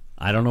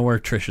 I don't know where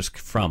Trish is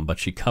from, but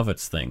she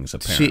covets things,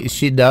 apparently.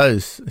 She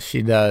does.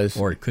 She does.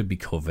 Or it could be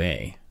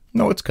Covey.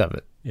 No, it's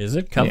Covet. Is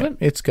it Covet?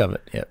 Yeah, it's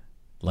Covet. Yep.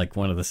 Like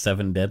one of the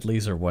 7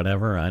 deadlies or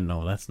whatever? I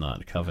know that's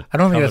not Covet. I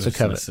don't think that's a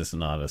covet. This is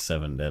not a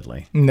 7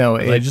 deadly. No,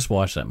 I just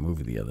watched that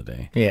movie the other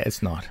day. Yeah,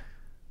 it's not.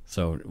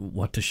 So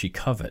what does she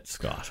covet,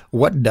 Scott?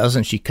 What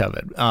doesn't she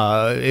covet?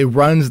 It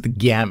runs the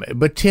gamut.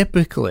 But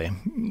typically,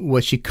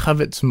 what she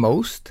covets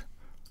most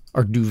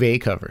are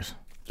duvet covers.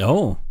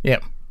 Oh. Yeah.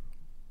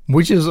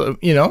 Which is,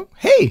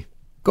 hey,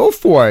 go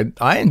for it.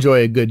 I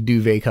enjoy a good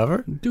duvet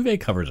cover.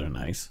 Duvet covers are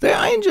nice. They're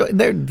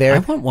I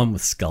want one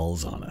with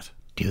skulls on it.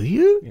 Do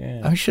you?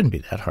 Yeah. It shouldn't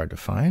be that hard to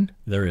find.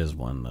 There is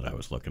one that I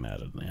was looking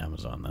at on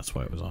Amazon. That's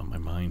why it was on my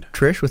mind.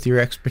 Trish, with your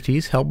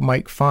expertise, help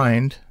Mike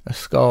find a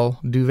skull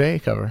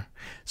duvet cover.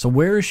 So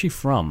where is she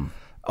from?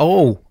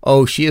 Oh,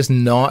 she is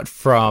not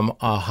from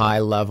a high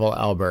level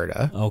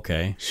Alberta.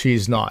 Okay.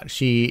 She's not.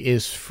 She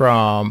is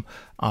from,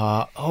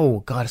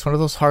 it's one of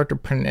those hard to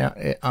pronounce.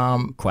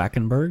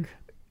 Quackenberg?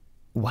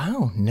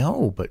 Wow,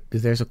 no, but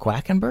there's a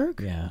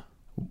Quackenberg? Yeah.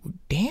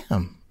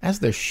 Damn, as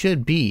there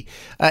should be.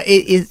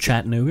 It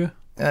Chattanooga?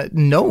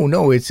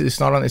 No, it's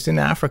not on. It's in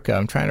Africa.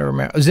 I'm trying to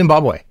remember.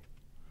 Zimbabwe.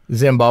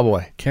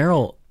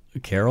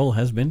 Carol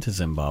has been to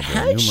Zimbabwe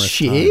Has numerous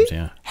she? times.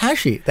 Yeah. Has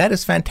she? That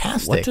is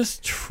fantastic. What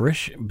does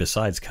Trish,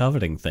 besides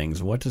coveting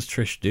things, what does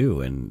Trish do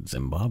in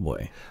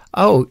Zimbabwe?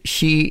 Oh,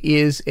 she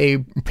is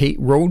a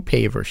road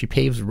paver. She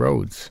paves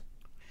roads.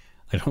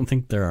 I don't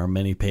think there are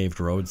many paved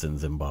roads in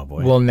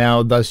Zimbabwe. Well,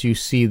 now thus you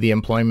see the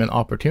employment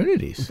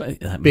opportunities.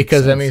 That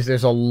Because that sense. means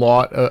there's a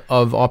lot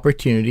of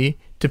opportunity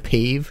to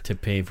pave.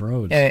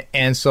 Roads.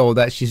 And so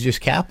that she's just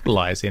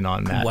capitalizing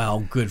on that.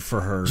 Wow, good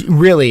for her. She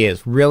really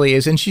is.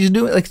 And she's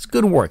doing, it's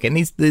good work.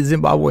 The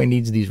Zimbabwe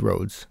needs these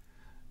roads.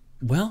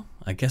 Well,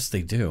 I guess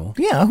they do.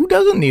 Yeah, who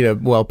doesn't need a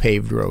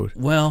well-paved road?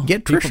 Well,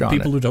 Get Trish on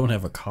people it. who don't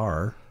have a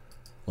car,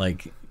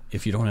 like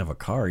if you don't have a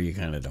car, you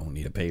kind of don't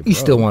need a paved You road.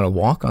 still want to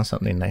walk on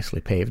something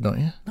nicely paved, don't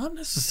you? Not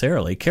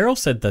necessarily. Carol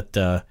said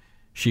that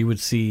she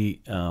would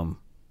see the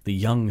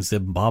young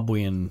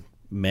Zimbabwean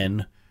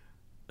men,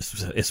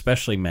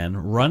 especially men,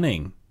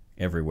 running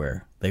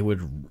everywhere. They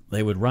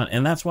would run,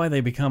 and that's why they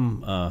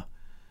become.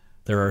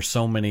 There are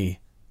so many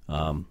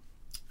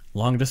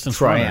long distance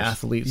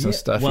Triathletes and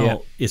stuff.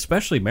 Well,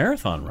 especially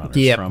marathon runners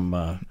Yep.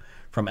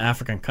 from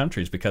African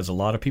countries, because a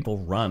lot of people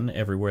run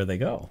everywhere they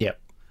go. Yep.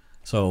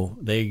 So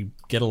they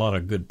get a lot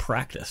of good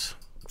practice.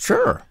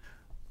 Sure.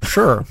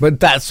 Sure, but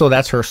that's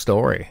her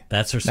story.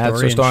 That's her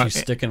story, and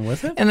she's sticking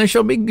with it. And then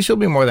she'll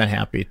be more than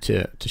happy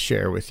to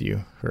share with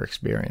you her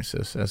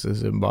experiences as a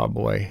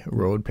Zimbabwe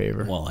road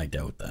paver. Well, I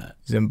doubt that.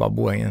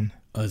 Zimbabwean.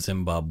 A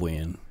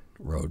Zimbabwean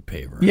road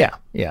paver. Yeah,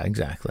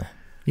 exactly.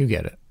 You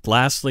get it.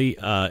 Lastly,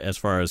 as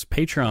far as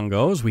Patreon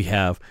goes, we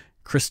have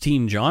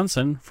Christine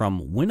Johnson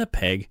from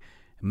Winnipeg,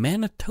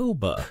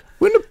 Manitoba.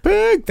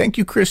 Winnipeg. Thank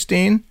you,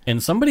 Christine.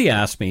 And somebody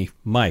asked me,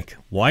 Mike,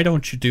 why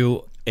don't you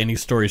do any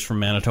stories from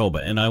Manitoba?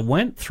 And I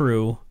went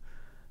through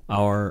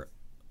our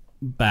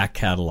back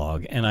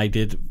catalog, and I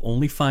did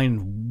only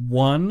find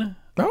one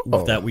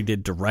that we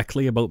did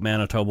directly about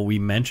Manitoba. We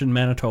mentioned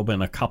Manitoba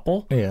in a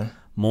couple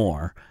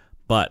more,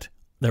 but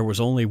there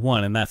was only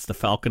one, and that's the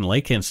Falcon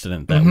Lake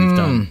incident that we've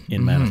done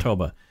in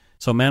Manitoba.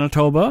 So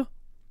Manitoba,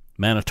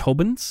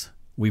 Manitobans,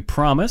 we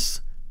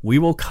promise we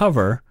will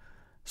cover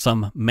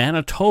some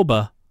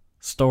Manitoba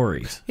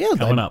stories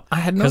coming up. I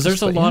had because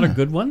there's a lot of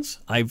good ones.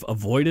 I've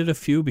avoided a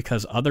few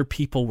because other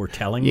people were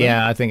telling me.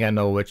 Yeah, I think I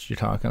know what you're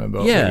talking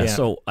about. Yeah,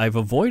 so I've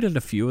avoided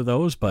a few of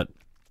those, but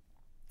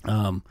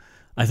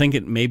I think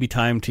it may be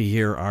time to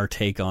hear our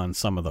take on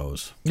some of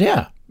those.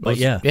 Yeah. But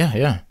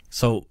yeah.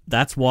 So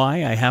that's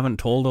why I haven't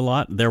told a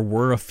lot. There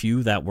were a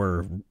few that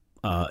were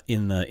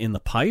in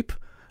the pipe,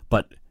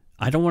 but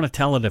I don't want to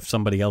tell it if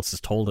somebody else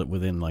has told it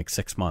within like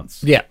 6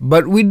 months. Yeah,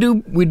 but we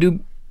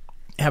do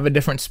have a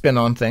different spin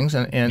on things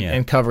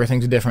and cover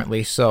things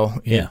differently. So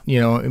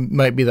it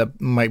might be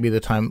the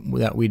time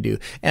that we do.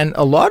 And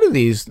a lot of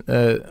these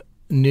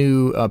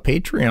new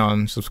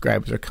Patreon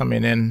subscribers are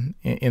coming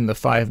in the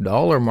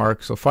 $5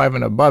 mark. So $5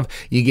 and above,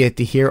 you get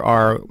to hear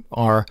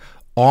our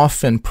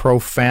often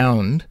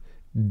profound,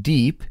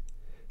 deep,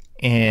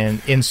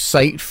 and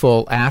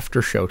insightful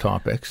after show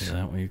topics. Is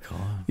that what you call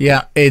them?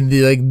 Yeah,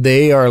 and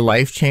they are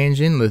life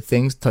changing.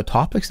 The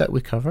topics that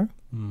we cover.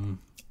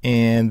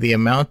 And the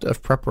amount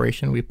of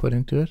preparation we put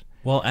into it.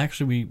 Well,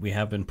 actually, we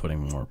have been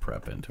putting more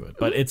prep into it,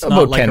 but it's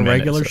not like a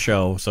regular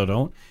show.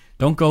 So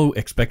don't go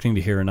expecting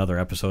to hear another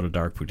episode of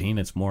Dark Poutine.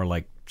 It's more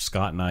like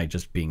Scott and I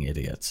just being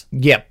idiots.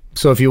 Yep.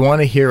 So if you want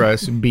to hear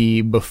us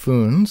be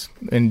buffoons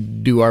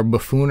and do our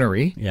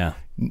buffoonery,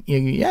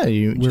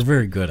 we're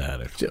very good at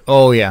it.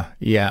 Oh yeah.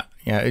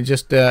 It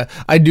just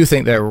I do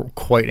think they're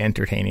quite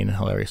entertaining and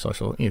hilarious.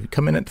 So if you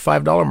come in at the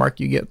 $5 mark,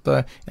 you get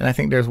and I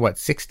think there's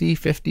 60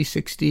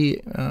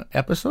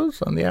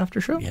 episodes on the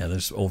after show. Yeah,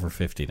 there's over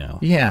 50 now.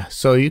 Yeah,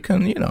 so you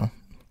can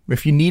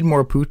if you need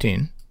more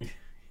poutine,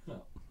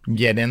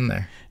 get in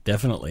there.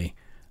 Definitely.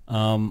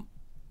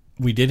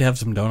 We did have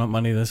some donut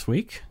money this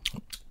week.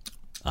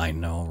 I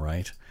know,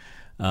 right?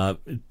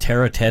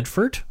 Tara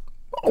Tedford.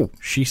 Oh,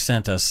 she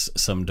sent us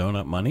some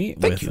donut money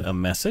with a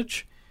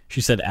message. She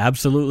said,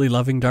 absolutely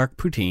loving Dark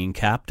Poutine,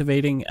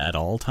 captivating at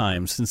all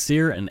times,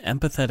 sincere and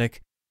empathetic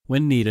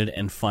when needed,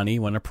 and funny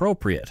when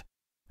appropriate.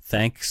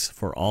 Thank you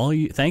for all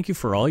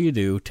you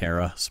do,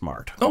 Tara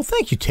Smart. Oh,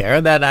 thank you, Tara.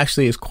 That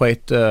actually is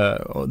quite,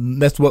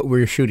 that's what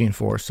we're shooting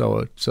for, so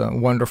it's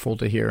wonderful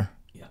to hear.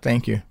 Yeah.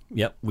 Thank you.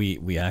 Yep,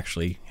 we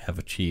actually have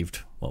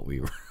achieved what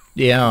we were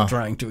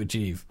trying to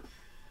achieve.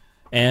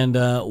 And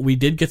we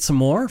did get some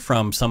more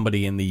from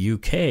somebody in the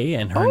UK,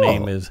 and her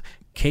name is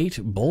Kate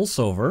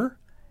Bolsover.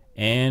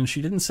 And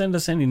she didn't send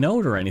us any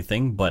note or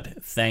anything,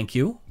 but thank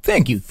you.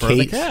 Thank you, for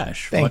Kate. The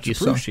cash. Thank Much you.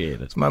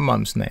 Appreciated. It's my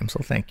mom's name, so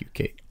thank you,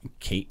 Kate.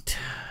 Kate.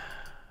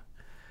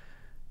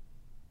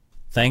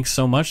 Thanks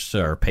so much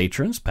to our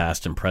patrons,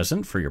 past and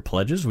present, for your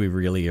pledges. We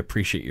really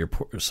appreciate your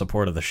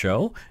support of the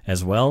show.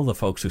 As well, the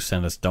folks who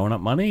send us donut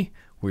money.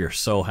 We are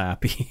so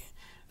happy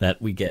that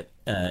we get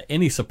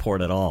any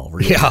support at all.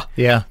 Really.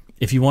 Yeah.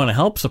 If you want to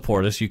help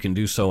support us, you can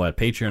do so at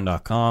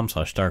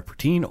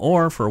patreon.com/darkpoutine,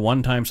 or for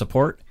one-time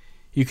support,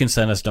 you can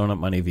send us donut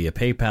money via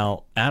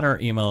PayPal at our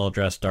email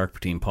address,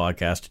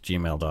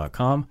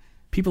 darkpoutinepodcast@gmail.com.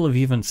 People have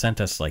even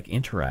sent us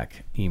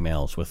Interac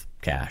emails with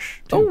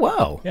cash, too. Oh,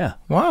 wow. Yeah.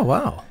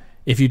 Wow.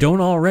 If you don't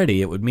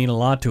already, it would mean a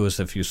lot to us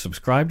if you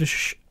subscribe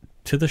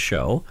to the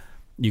show.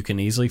 You can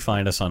easily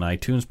find us on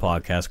iTunes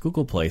Podcast,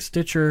 Google Play,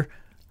 Stitcher,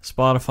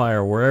 Spotify,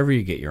 or wherever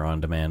you get your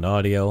on-demand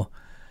audio.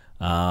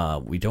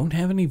 We don't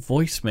have any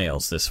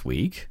voicemails this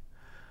week.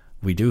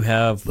 We do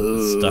have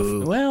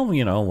stuff,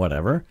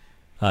 whatever.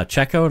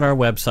 Check out our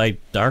website,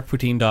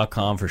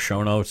 darkpoutine.com, for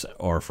show notes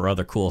or for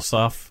other cool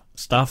stuff,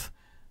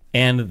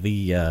 and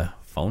the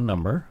phone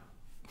number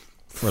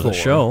for the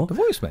show. The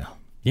voicemail.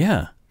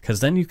 Yeah, because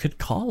then you could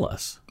call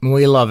us.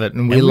 We love it.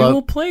 And we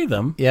will play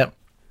them. Yep.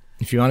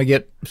 If you want to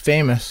get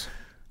famous.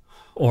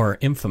 Or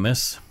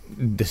infamous.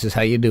 This is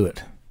how you do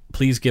it.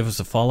 Please give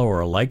us a follow or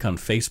a like on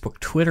Facebook,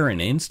 Twitter,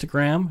 and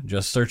Instagram.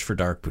 Just search for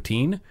Dark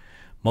Poutine.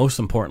 Most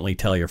importantly,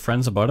 tell your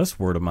friends about us.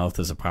 Word of mouth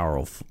is a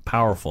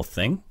powerful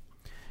thing.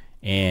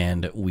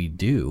 And we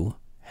do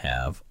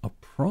have a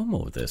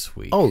promo this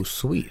week. Oh,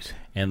 sweet.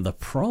 And the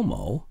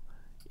promo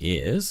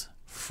is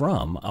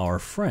from our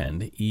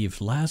friend Eve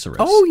Lazarus.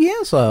 Oh,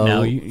 yes.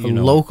 Now, a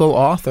local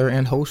author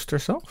and host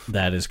herself.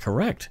 That is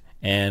correct.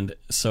 And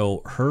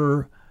so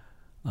her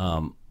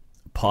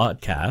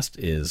podcast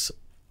is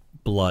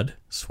Blood,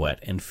 Sweat,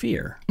 and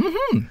Fear.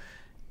 Mm-hmm.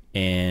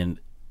 And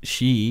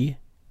she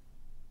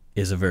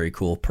is a very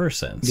cool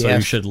person. So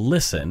you should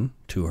listen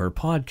to her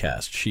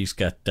podcast. She's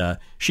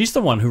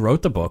the one who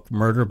wrote the book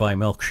Murder by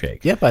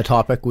Milkshake. Yep, a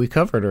topic we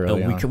covered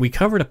earlier. We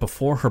covered it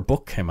before her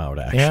book came out,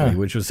 actually,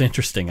 which was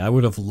interesting. I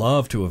would have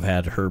loved to have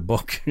had her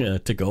book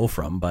to go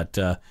from, but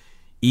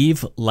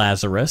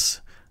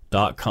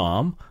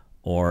EveLazarus.com,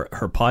 or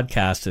her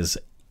podcast is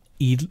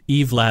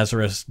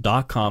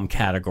EveLazarus.com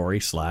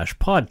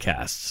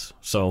category/podcasts.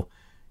 So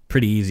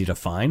pretty easy to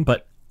find,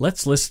 but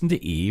let's listen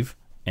to Eve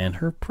and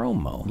her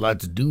promo.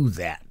 Let's do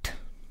that.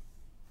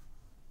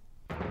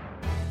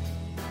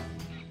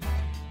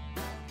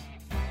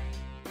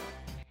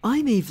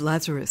 I'm Eve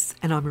Lazarus,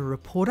 and I'm a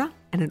reporter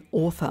and an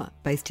author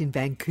based in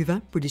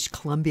Vancouver, British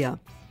Columbia.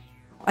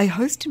 I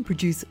host and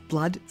produce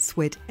Blood,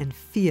 Sweat and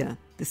Fear,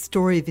 the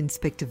story of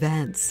Inspector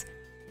Vance.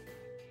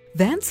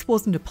 Vance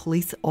wasn't a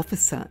police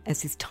officer,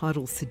 as his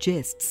title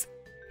suggests.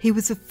 He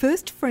was the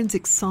first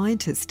forensic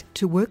scientist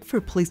to work for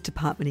a police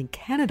department in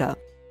Canada,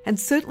 and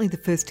certainly the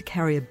first to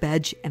carry a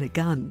badge and a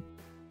gun.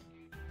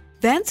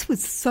 Vance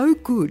was so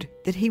good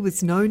that he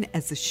was known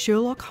as the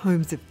Sherlock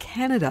Holmes of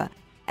Canada,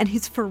 and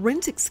his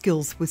forensic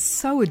skills were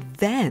so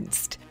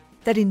advanced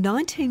that in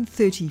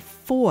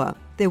 1934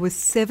 there were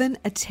 7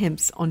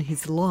 attempts on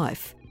his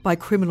life by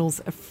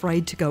criminals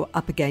afraid to go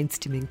up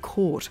against him in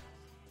court.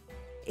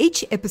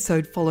 Each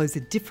episode follows a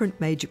different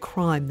major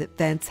crime that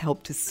Vance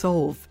helped to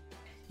solve.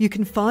 You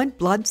can find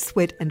Blood,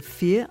 Sweat and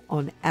Fear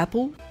on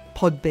Apple,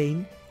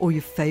 Podbean, or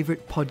your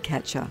favourite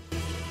podcatcher.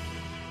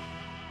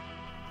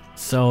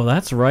 So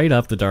that's right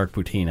up the Dark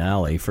Poutine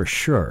alley for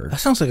sure. That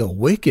sounds like a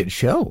wicked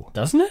show.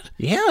 Doesn't it?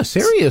 Yeah,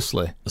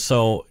 seriously.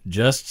 So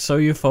just so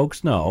you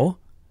folks know,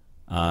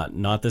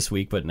 not this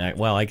week, but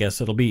I guess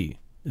it'll be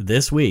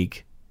this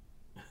week.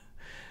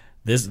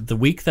 The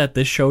week that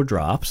this show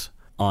drops,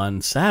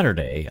 on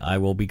Saturday, I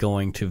will be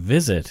going to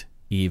visit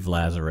Eve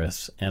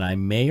Lazarus, and I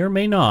may or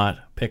may not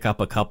pick up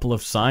a couple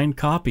of signed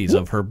copies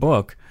of her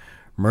book,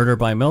 Murder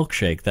by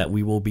Milkshake, that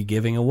we will be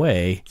giving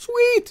away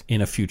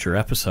in a future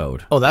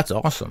episode. Oh, that's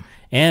awesome.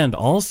 And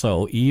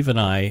also, Eve and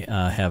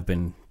I have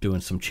been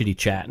doing some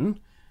chitty-chatting,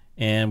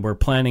 and we're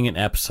planning an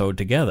episode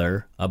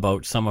together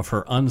about some of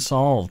her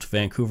unsolved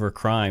Vancouver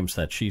crimes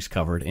that she's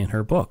covered in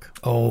her book.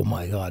 Oh,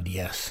 my God,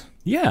 yes.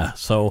 Yeah,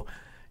 so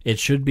it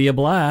should be a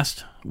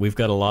blast. We've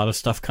got a lot of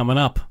stuff coming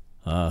up.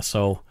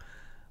 So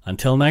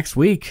until next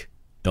week,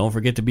 don't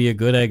forget to be a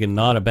good egg and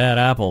not a bad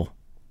apple.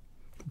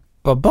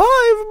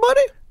 Bye-bye,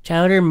 everybody.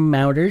 Chowder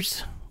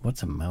mouters.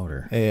 What's a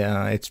mouter?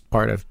 Yeah, it's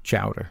part of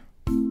chowder.